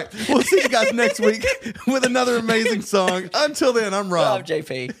 All right. We'll see you guys next week with another amazing song. Until then, I'm Rob. I'm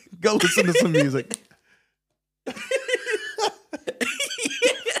JP. Go listen to some music.